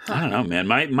 I don't know, man.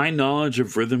 My knowledge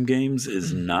of rhythm games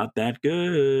is not that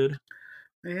good.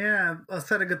 Yeah,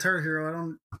 outside of Guitar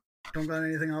Hero, I don't got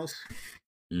anything else.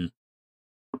 Mm.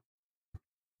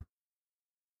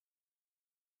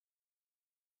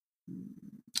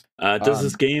 Does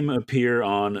this game appear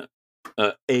on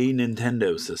a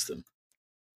Nintendo system?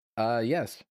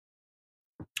 Yes.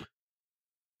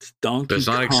 It's Donkey but it's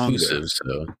not Konga. exclusive.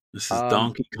 So This is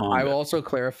Donkey Kong. I will also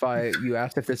clarify. You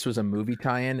asked if this was a movie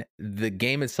tie-in. The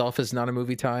game itself is not a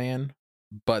movie tie-in,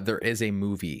 but there is a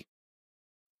movie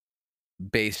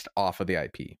based off of the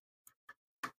IP.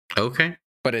 okay.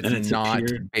 But it's not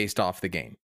appeared... based off the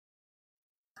game.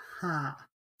 Huh.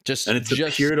 And it's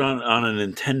appeared on a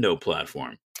Nintendo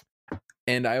platform.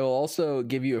 And I will also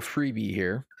give you a freebie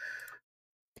here.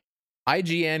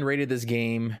 IGN rated this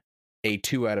game a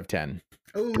 2 out of 10.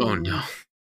 Ooh. Oh no.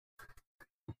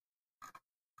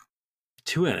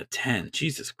 2 out of 10.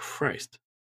 Jesus Christ.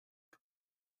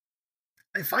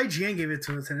 If IGN gave it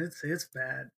 2 out of 10, it's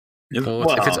bad.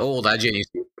 Well, if it's old, IGN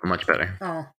used to be much better.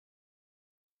 Oh.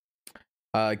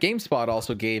 GameSpot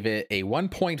also gave it a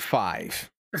 1.5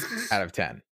 out of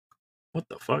 10. What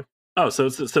the fuck? Oh, so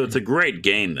it's a great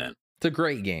game then. It's a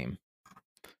great game.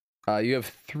 You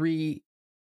have three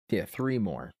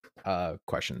more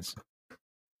questions.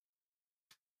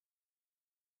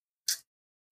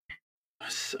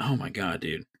 Oh my god,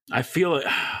 dude. I feel it.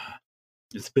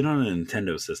 It's been on a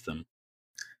Nintendo system.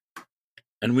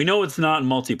 And we know it's not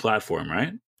multi-platform,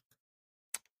 right?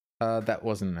 That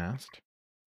wasn't asked.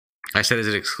 I said, is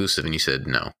it exclusive? And you said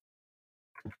no.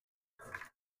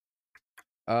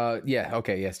 Yeah,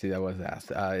 okay, yes, dude, that was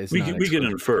asked. We can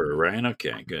infer, right?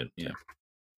 Okay, good. Yeah.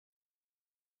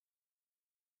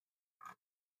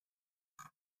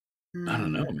 I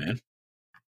don't know, man.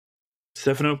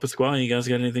 Stefano, Pasquale, you guys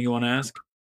got anything you want to ask?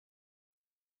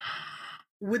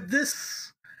 Would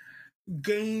this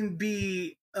game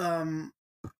be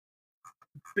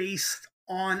based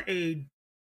on a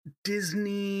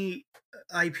Disney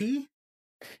IP?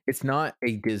 It's not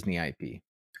a Disney IP.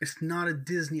 It's not a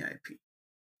Disney IP.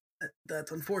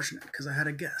 That's unfortunate because I had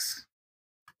a guess.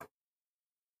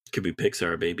 Could be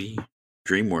Pixar, baby.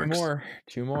 DreamWorks.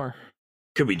 Two more.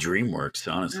 Could be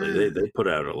DreamWorks, honestly. They put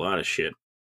out a lot of shit.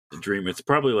 It's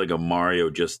probably like a Mario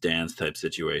Just Dance type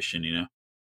situation, you know?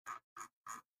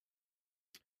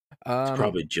 It's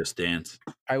probably Just Dance.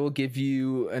 I will give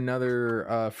you another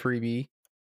freebie.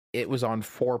 It was on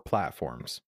 4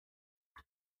 platforms.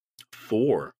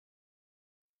 4?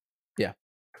 Yeah.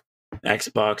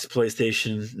 Xbox,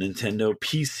 PlayStation, Nintendo,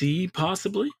 PC,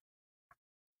 possibly?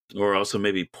 Or also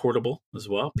maybe portable as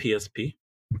well, PSP.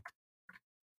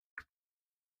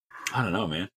 I don't know,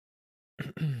 man.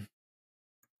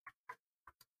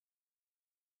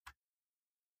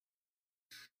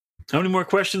 How many more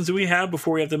questions do we have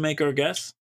before we have to make our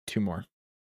guess? 2 more.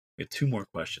 We have 2 more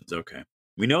questions. Okay.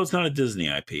 We know it's not a Disney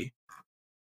IP.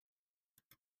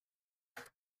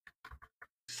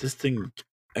 Existing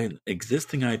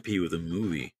IP with a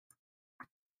movie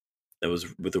that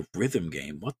was with a rhythm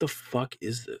game. What the fuck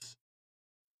is this?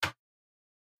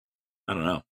 I don't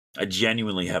know. I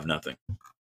genuinely have nothing.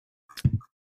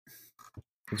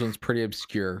 This one's pretty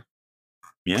obscure.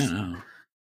 Yeah, no.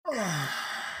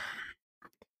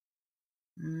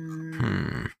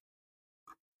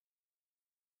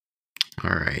 All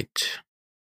right.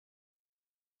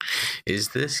 Is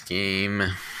this game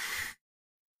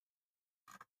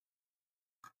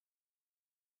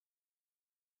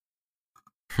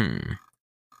I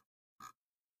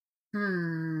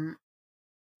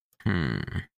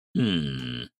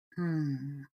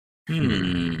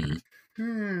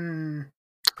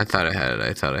thought I had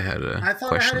a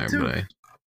question there, but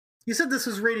You said this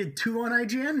was rated 2 on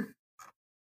IGN?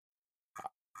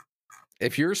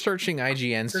 If you're searching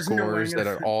IGN scores that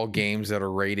are all games that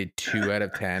are rated 2 out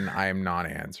of 10, I am not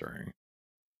answering.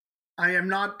 I am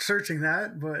not searching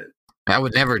that, but I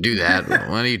would never do that.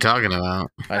 What are you talking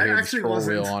about? I hear the scroll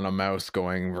wheel on a mouse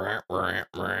going. Rah, rah,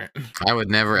 rah. I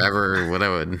would never ever.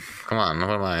 Come on.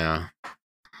 What am I?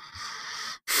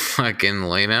 Fucking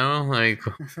lay now? Like,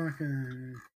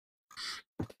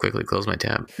 quickly close my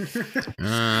tab.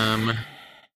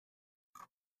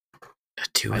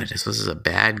 2 minutes. This is a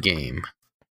bad game.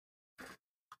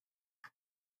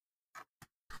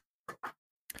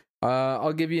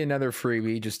 I'll give you another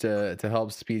freebie just to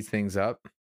help speed things up.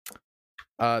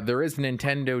 There is a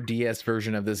Nintendo DS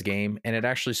version of this game, and it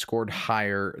actually scored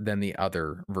higher than the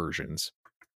other versions.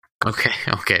 Okay.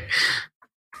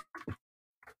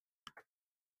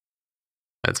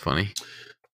 That's funny.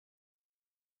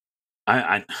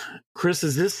 Chris,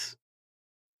 is this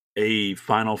a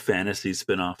Final Fantasy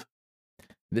spinoff?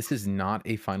 This is not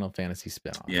a Final Fantasy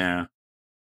spinoff. Yeah.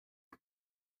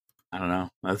 I don't know.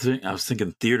 I was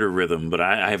thinking Theater Rhythm, but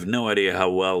I have no idea how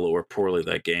well or poorly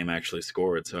that game actually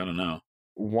scored, so I don't know.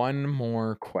 One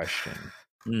more question.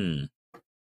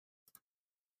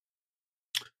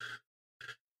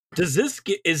 Is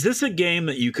this a game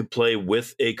that you could play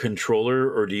with a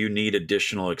controller, or do you need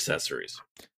additional accessories?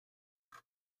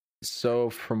 So,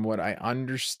 from what I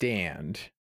understand,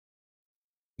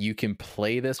 you can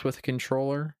play this with a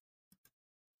controller,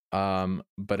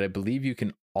 but I believe you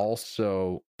can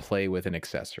also play with an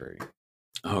accessory.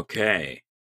 Okay.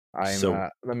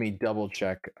 Let me double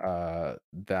check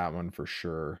that one for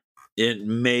sure. It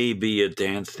may be a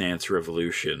Dance Dance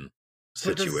Revolution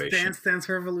situation. But does Dance Dance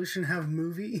Revolution have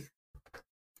movie?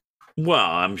 Well,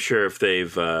 I'm sure if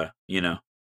they've,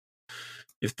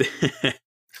 if they,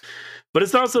 but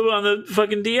it's also on the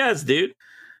fucking DS, dude.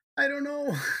 I don't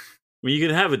know. I mean, you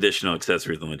can have additional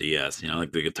accessories on the DS.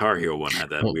 Like the Guitar Hero one had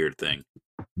that weird thing.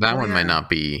 That one might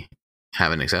not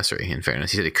have an accessory. In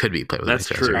fairness, he said it could be played with.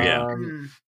 That's an accessory. true.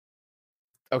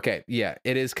 Yeah. Okay. Yeah,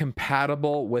 it is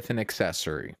compatible with an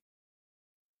accessory.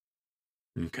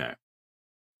 Okay.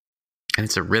 And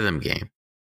it's a rhythm game.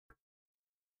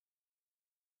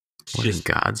 What in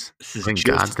God's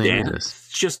name is this? It's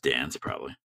Just Dance,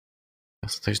 probably.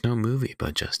 There's no movie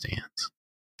but Just Dance.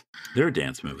 There are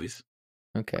dance movies.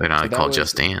 Okay. They're not called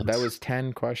Just Dance. That was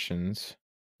 10 questions.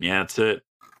 Yeah, that's it.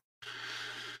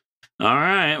 All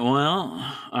right. Well,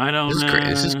 I don't.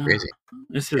 This is crazy.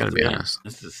 This is gotta be honest.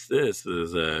 This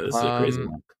is a crazy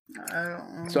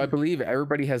one. So I believe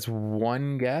everybody has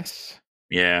one guess.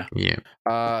 Yeah.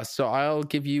 Yeah. So I'll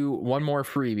give you one more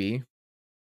freebie.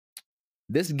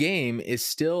 This game is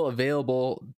still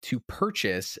available to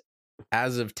purchase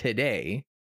as of today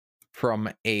from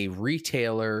a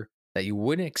retailer that you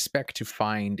wouldn't expect to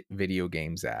find video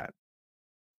games at.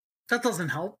 That doesn't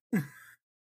help.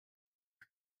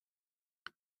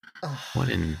 What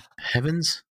in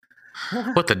heavens?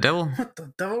 What the devil? What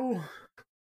the devil?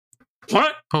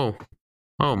 What? Oh,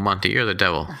 Monty, you're the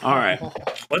devil. All right.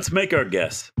 Let's make our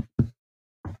guess.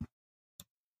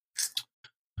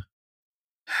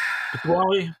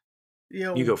 Wally,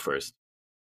 Yo, you go first.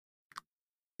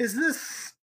 Is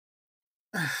this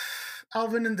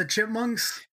Alvin and the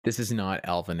Chipmunks? This is not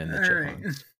Alvin and the All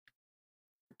Chipmunks.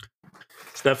 Right.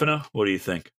 Stefano, what do you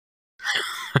think?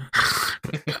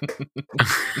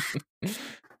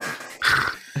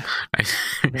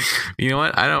 You know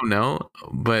what? I don't know,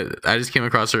 but I just came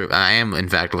across I am, in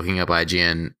fact, looking up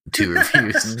IGN 2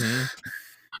 reviews. Mm-hmm.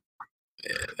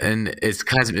 And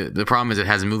the problem is it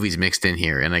has movies mixed in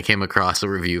here, and I came across a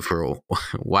review for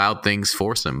Wild Things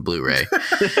Foursome Blu-ray,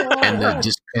 and the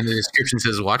description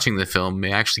says watching the film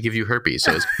may actually give you herpes.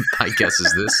 So my guess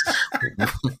is this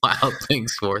Wild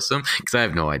Things Foursome, because I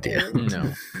have no idea.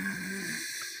 No.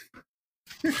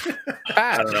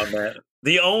 I don't know, man.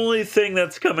 The only thing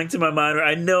that's coming to my mind,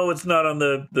 I know it's not on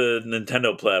the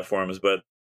Nintendo platforms, but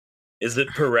is it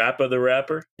Parappa the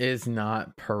Rapper? Is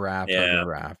not Parappa the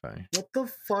Rapper. What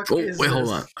the fuck Oh, is wait, this? hold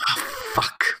on. Oh,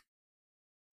 fuck.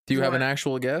 Do you have an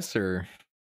actual guess, or?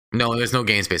 No, there's no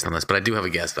games based on this, but I do have a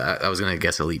guess. I was going to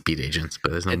guess Elite Beat Agents,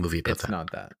 but there's no movie about It's that.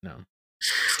 not that, no.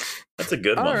 That's a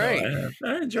good All one, right. though.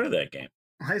 I enjoy that game.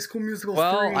 High School Musical 3.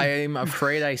 Well, I'm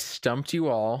afraid I stumped you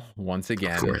all once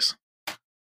again. Of course.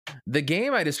 The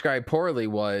game I described poorly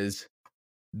was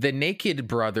the Naked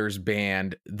Brothers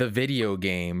Band, the video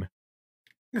game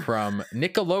from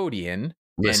Nickelodeon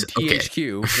and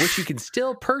THQ, which you can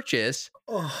still purchase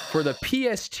for the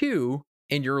PS2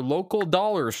 in your local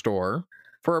dollar store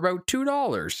for about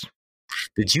 $2.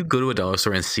 Did you go to a dollar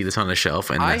store and see this on a shelf?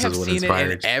 And I this have is what seen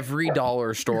inspired it in every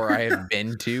dollar store I have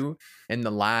been to in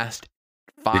the last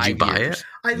 5 years. Did you buy it?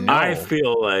 I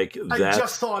feel like that's I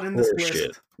just saw it in this horseshit.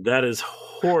 list. That is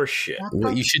horseshit.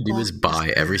 What you should do is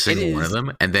buy every single one of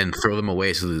them and then throw them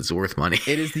away so that it's worth money.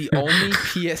 It is the only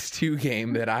PS2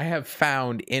 game that I have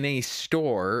found in a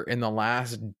store in the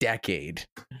last decade.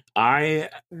 I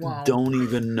don't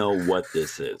even know what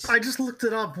this is. I just looked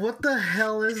it up. What the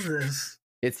hell is this?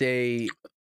 It's a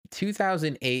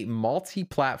 2008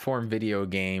 multi-platform video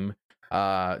game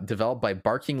developed by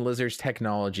Barking Lizards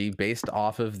Technology based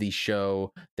off of the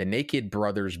show The Naked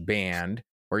Brothers Band,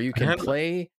 where you can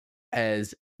play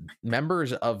as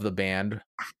members of the band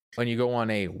when you go on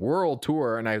a world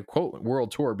tour, and I quote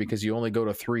world tour because you only go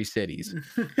to 3 cities.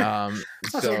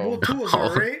 So world tours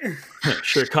are right.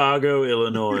 Chicago,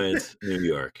 Illinois, New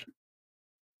York.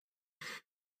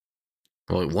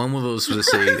 Well, one of those was a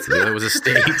state, the other was a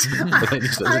state. But then you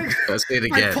said a state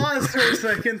again. I paused for a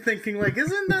second, thinking, like,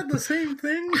 isn't that the same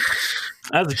thing?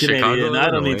 As a Canadian, Chicago, I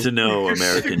don't Illinois. need to know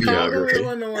American Chicago, geography.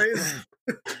 Illinois,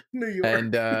 New York.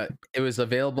 And it was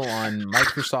available on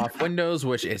Microsoft Windows,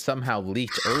 which it somehow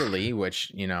leaked early,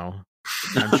 which, you know,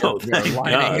 I'm sure you're thank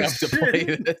lining God. up to play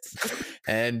this.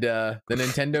 And the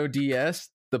Nintendo DS,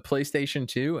 the PlayStation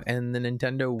 2, and the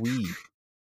Nintendo Wii,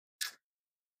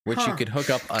 which you could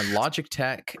hook up a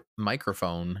Logitech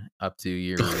microphone up to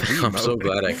your Wii I'm so mode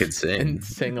glad I could sing. and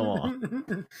sing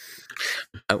along.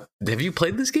 Have you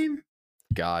played this game?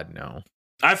 God, no.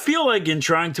 I feel like in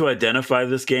trying to identify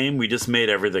this game, we just made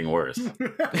everything worse.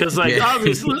 Because, like, Yeah.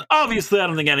 obviously, I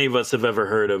don't think any of us have ever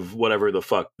heard of whatever the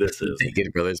fuck this is.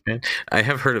 Naked Brothers, man. I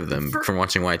have heard of them from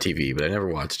watching YTV, but I never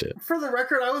watched it. For the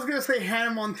record, I was gonna say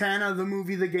Hannah Montana, the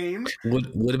movie, the game. Would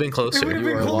have been closer. It would have You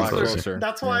been were a lot closer. closer.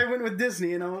 That's why I went with Disney.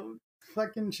 You know,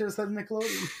 fucking should have said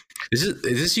Nickelodeon. Is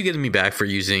this you getting me back for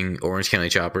using Orange County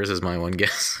Choppers as my one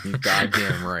guess? You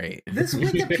goddamn right. This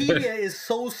Wikipedia is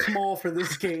so small for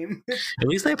this game. At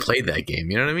least I played that game.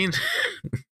 You know what I mean?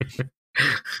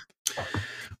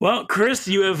 Well, Chris,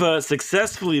 you have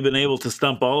successfully been able to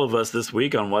stump all of us this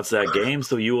week on What's That Game,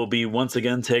 so you will be once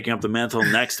again taking up the mantle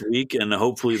next week, and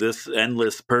hopefully this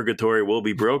endless purgatory will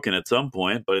be broken at some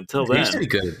point, but until I used to then... be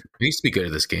good. I used to be good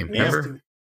at this game. Yeah. Remember?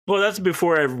 Well, that's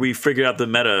before we figured out the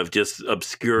meta of just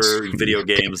obscure video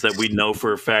games that we know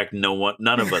for a fact none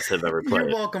of us have ever You're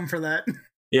played. welcome for that.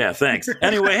 Yeah, thanks.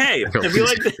 Anyway, hey,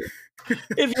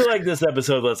 if you like this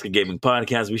episode of Let's Get Gaming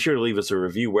Podcast, be sure to leave us a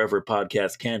review wherever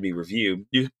podcasts can be reviewed.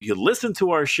 You can listen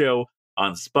to our show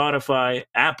on Spotify,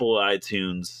 Apple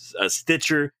iTunes,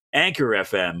 Stitcher, Anchor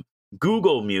FM,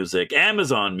 Google Music,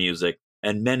 Amazon Music,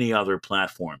 and many other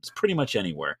platforms. Pretty much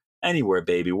anywhere. Anywhere,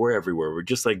 baby. We're everywhere. We're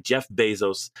just like Jeff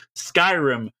Bezos,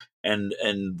 Skyrim, and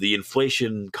the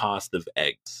inflation cost of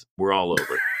eggs. We're all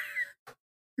over.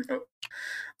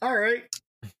 All right.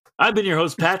 I've been your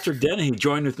host, Patrick Dennehy.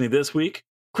 Joined with me this week,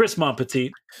 Chris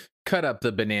Monpetit. Cut up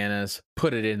the bananas,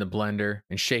 put it in the blender,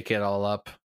 and shake it all up.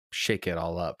 Shake it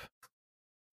all up.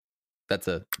 That's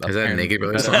Is that a Naked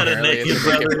Brothers song? apparently Naked it's a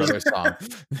Naked Brothers. Brothers song.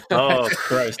 Oh,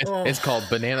 Christ. It's called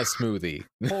Banana Smoothie.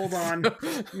 Hold on.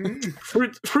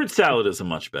 Fruit Salad is a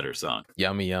much better song.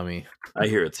 Yummy, yummy. I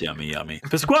hear it's yummy, yummy.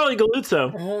 Pasquale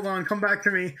Galuzzo. Hold on. Come back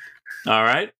to me. All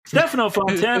right. Stefano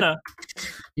Fontana.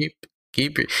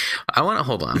 Keep your, I want to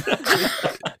hold on.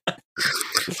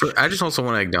 I just also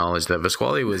want to acknowledge that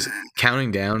Pasquale was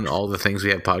counting down all the things we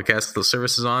have podcast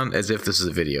services on as if this is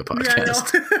a video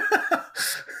podcast. Yeah, I know.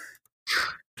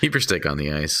 Keep your stick on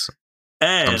the ice.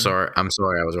 And, I'm sorry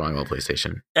I was wrong about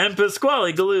PlayStation. And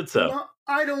Pasquale Galuzzo. Well,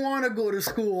 I don't want to go to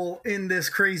school in this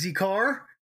crazy car.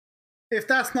 If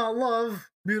that's not love,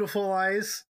 beautiful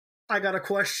eyes, I got a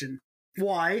question.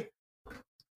 Why?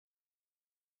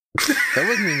 That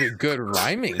wasn't even a good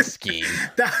rhyming scheme.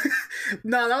 That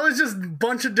was just a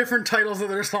bunch of different titles of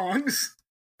their songs.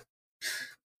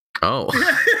 Oh.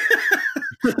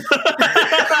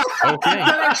 Okay. Then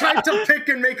I tried to pick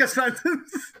and make a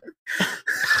sentence.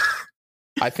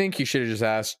 I think you should have just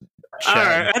asked All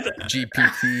right.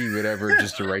 GPT, whatever,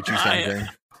 just to write you something.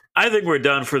 I think we're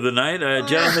done for the night.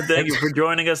 Gentlemen, thank you for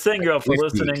joining us. Thank you all for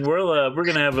listening. We're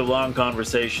going to have a long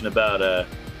conversation about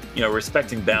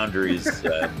respecting boundaries.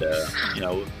 And,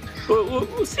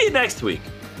 we'll see you next week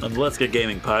on the Let's Get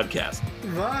Gaming podcast.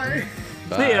 Bye.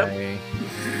 See ya.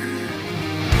 Bye.